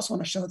characters, but we also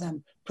want to show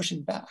them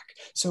pushing back.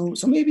 So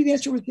maybe the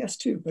answer was yes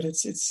too, but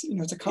it's a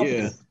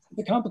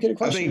complicated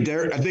question.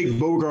 I think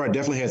Beauregard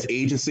definitely has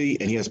agency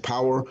and he has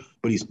power,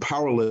 but he's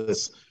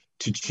powerless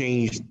to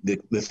change the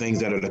things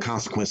that are the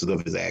consequences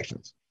of his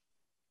actions.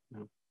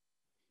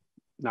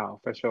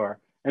 No, for sure.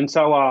 And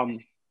so,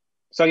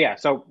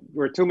 so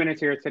we're 2 minutes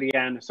here to the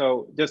end.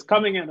 So just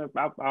coming in,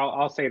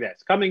 I'll say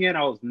this. Coming in,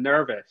 I was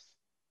nervous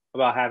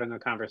about having a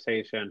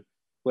conversation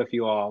with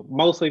you all,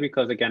 mostly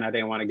because, again, I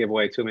didn't want to give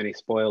away too many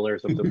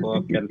spoilers of the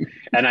book. And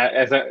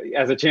as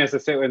a chance to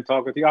sit and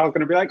talk with you, I was going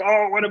to be like,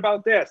 oh, what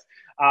about this?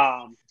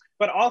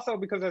 But also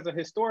because as a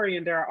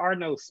historian, there are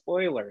no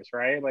spoilers,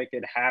 right? Like,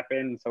 it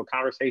happened. So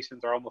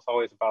conversations are almost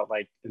always about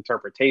like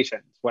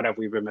interpretations. What have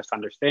we been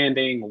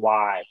misunderstanding?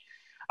 Why?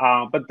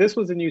 But this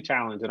was a new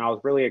challenge, and I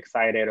was really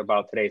excited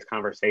about today's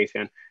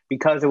conversation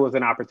because it was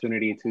an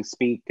opportunity to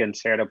speak and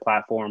share the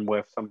platform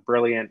with some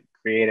brilliant,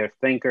 creative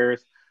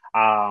thinkers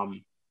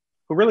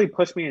who really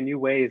pushed me in new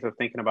ways of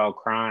thinking about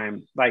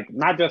crime, like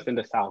not just in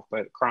the South,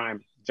 but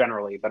crime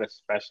generally, but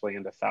especially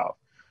in the South.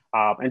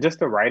 And just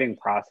the writing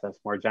process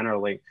more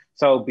generally.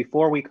 So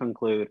before we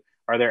conclude,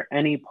 are there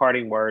any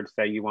parting words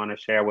that you want to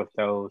share with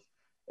those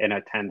in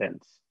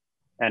attendance?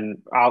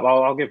 And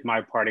I'll give my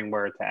parting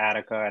word to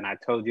Attica, and I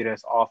told you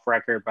this off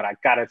record, but I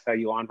gotta tell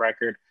you on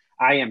record,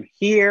 I am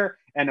here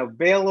and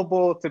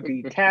available to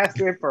be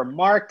casted for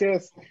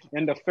Marcus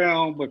in the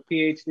film with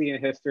PhD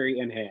in history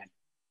in hand.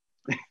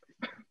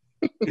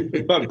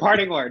 But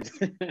parting words.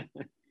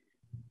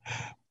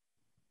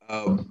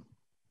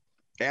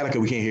 Attica,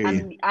 we can't hear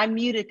you. I'm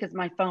muted because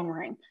my phone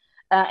rang.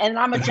 And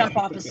I'm gonna jump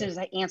off as soon as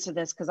I answer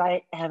this because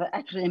I have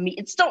actually a meet.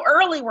 It's still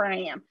early where I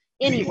am.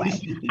 Anyway,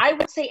 I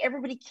would say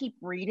everybody keep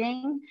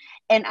reading.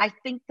 And I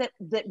think that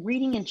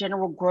reading in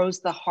general grows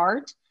the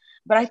heart,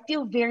 but I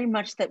feel very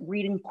much that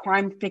reading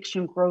crime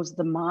fiction grows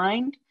the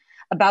mind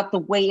about the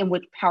way in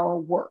which power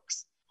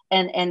works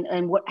and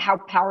how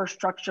power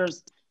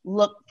structures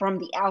look from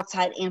the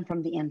outside and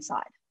from the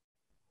inside.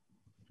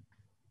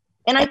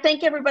 And I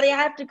thank everybody. I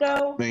have to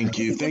go. Thank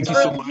you. Thank you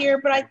early so much. here,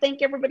 but I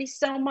thank everybody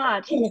so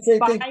much. Bye. It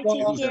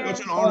was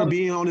such an honor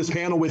being on this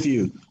panel with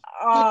you.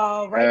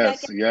 Oh, right back.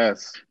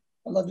 Yes.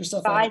 I love your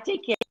stuff. Bye.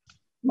 Take care.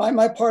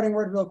 My parting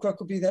word real quick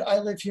will be that I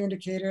live here in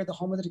Decatur, the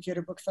home of the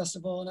Decatur Book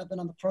Festival, and I've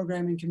been on the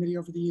programming committee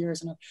over the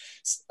years, and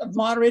I've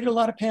moderated a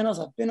lot of panels.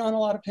 I've been on a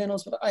lot of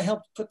panels, but I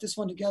helped put this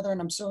one together,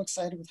 and I'm so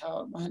excited with how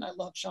it went. I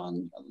love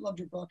Sean. I loved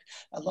your book.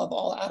 I love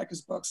all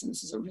Attica's books, and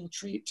this is a real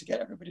treat to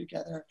get everybody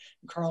together.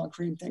 And Carl and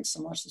Kareem, thanks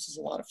so much. This is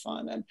a lot of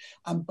fun, and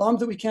I'm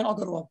bummed that we can't all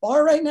go to a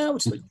bar right now,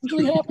 which is what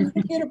usually happens at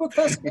the Decatur Book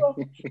Festival,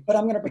 but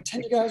I'm going to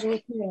pretend you guys are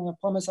with me, and I'm going to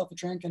pour myself a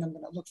drink, and I'm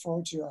going to look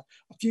forward to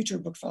a future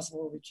book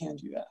festival where we can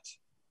do that.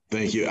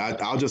 Thank you.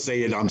 I'll just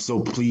say it. I'm so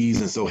pleased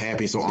and so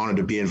happy, so honored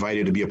to be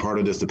invited to be a part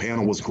of this. The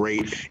panel was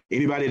great.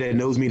 Anybody that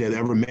knows me that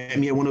ever met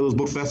me at one of those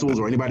book festivals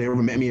or anybody that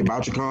ever met me at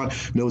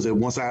BoucherCon knows that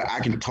once I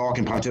can talk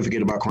and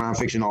pontificate about crime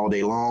fiction all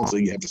day long, so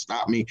you have to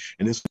stop me.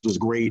 And this was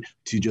great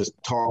to just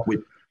talk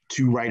with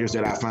two writers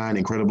that I find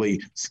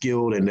incredibly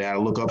skilled and that I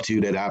look up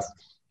to, that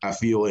I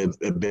feel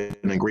have been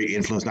a great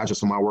influence, not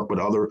just on my work, but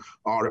other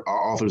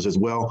authors as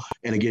well.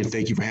 And again,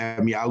 thank you for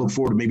having me. I look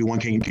forward to maybe one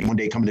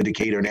day coming to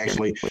Decatur and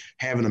actually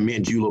having a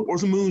mint julep or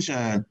some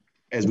moonshine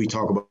as we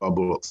talk about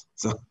books.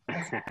 So,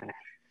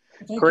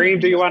 Kareem,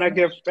 do you want to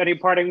give any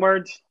parting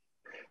words?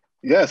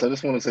 Yes, I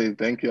just want to say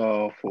thank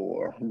y'all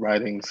for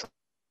writing some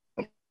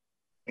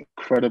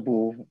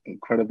incredible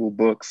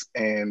books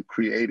and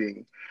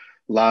creating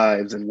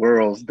lives and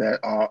worlds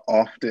that are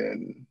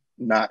often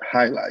not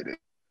highlighted.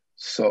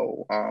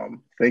 So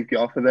thank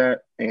y'all for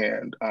that.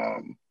 And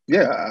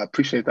yeah, I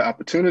appreciate the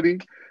opportunity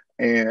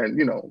and,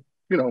 you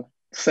know,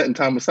 setting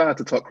time aside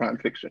to talk crime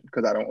fiction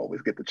because I don't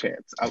always get the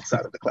chance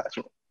outside of the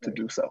classroom to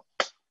do so.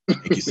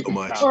 Thank you so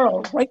much.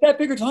 Carl, write that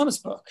Bigger Thomas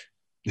book.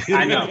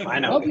 I know.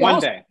 One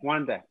day.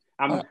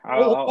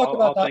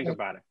 I'll think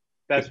about it.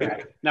 That's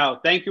right. No,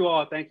 thank you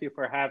all. Thank you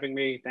for having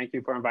me. Thank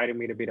you for inviting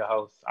me to be the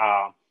host.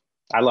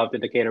 I love the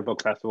Decatur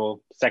Book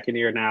Festival. Second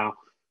year now.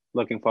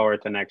 Looking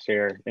forward to next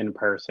year in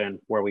person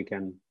where we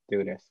can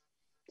do this.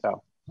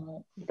 So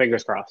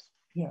fingers crossed.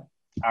 Yeah.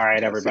 All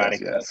right, everybody.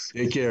 Yes.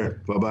 Take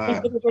care. Bye-bye.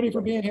 Thanks everybody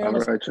for being here. All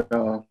right,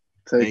 y'all.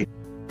 Take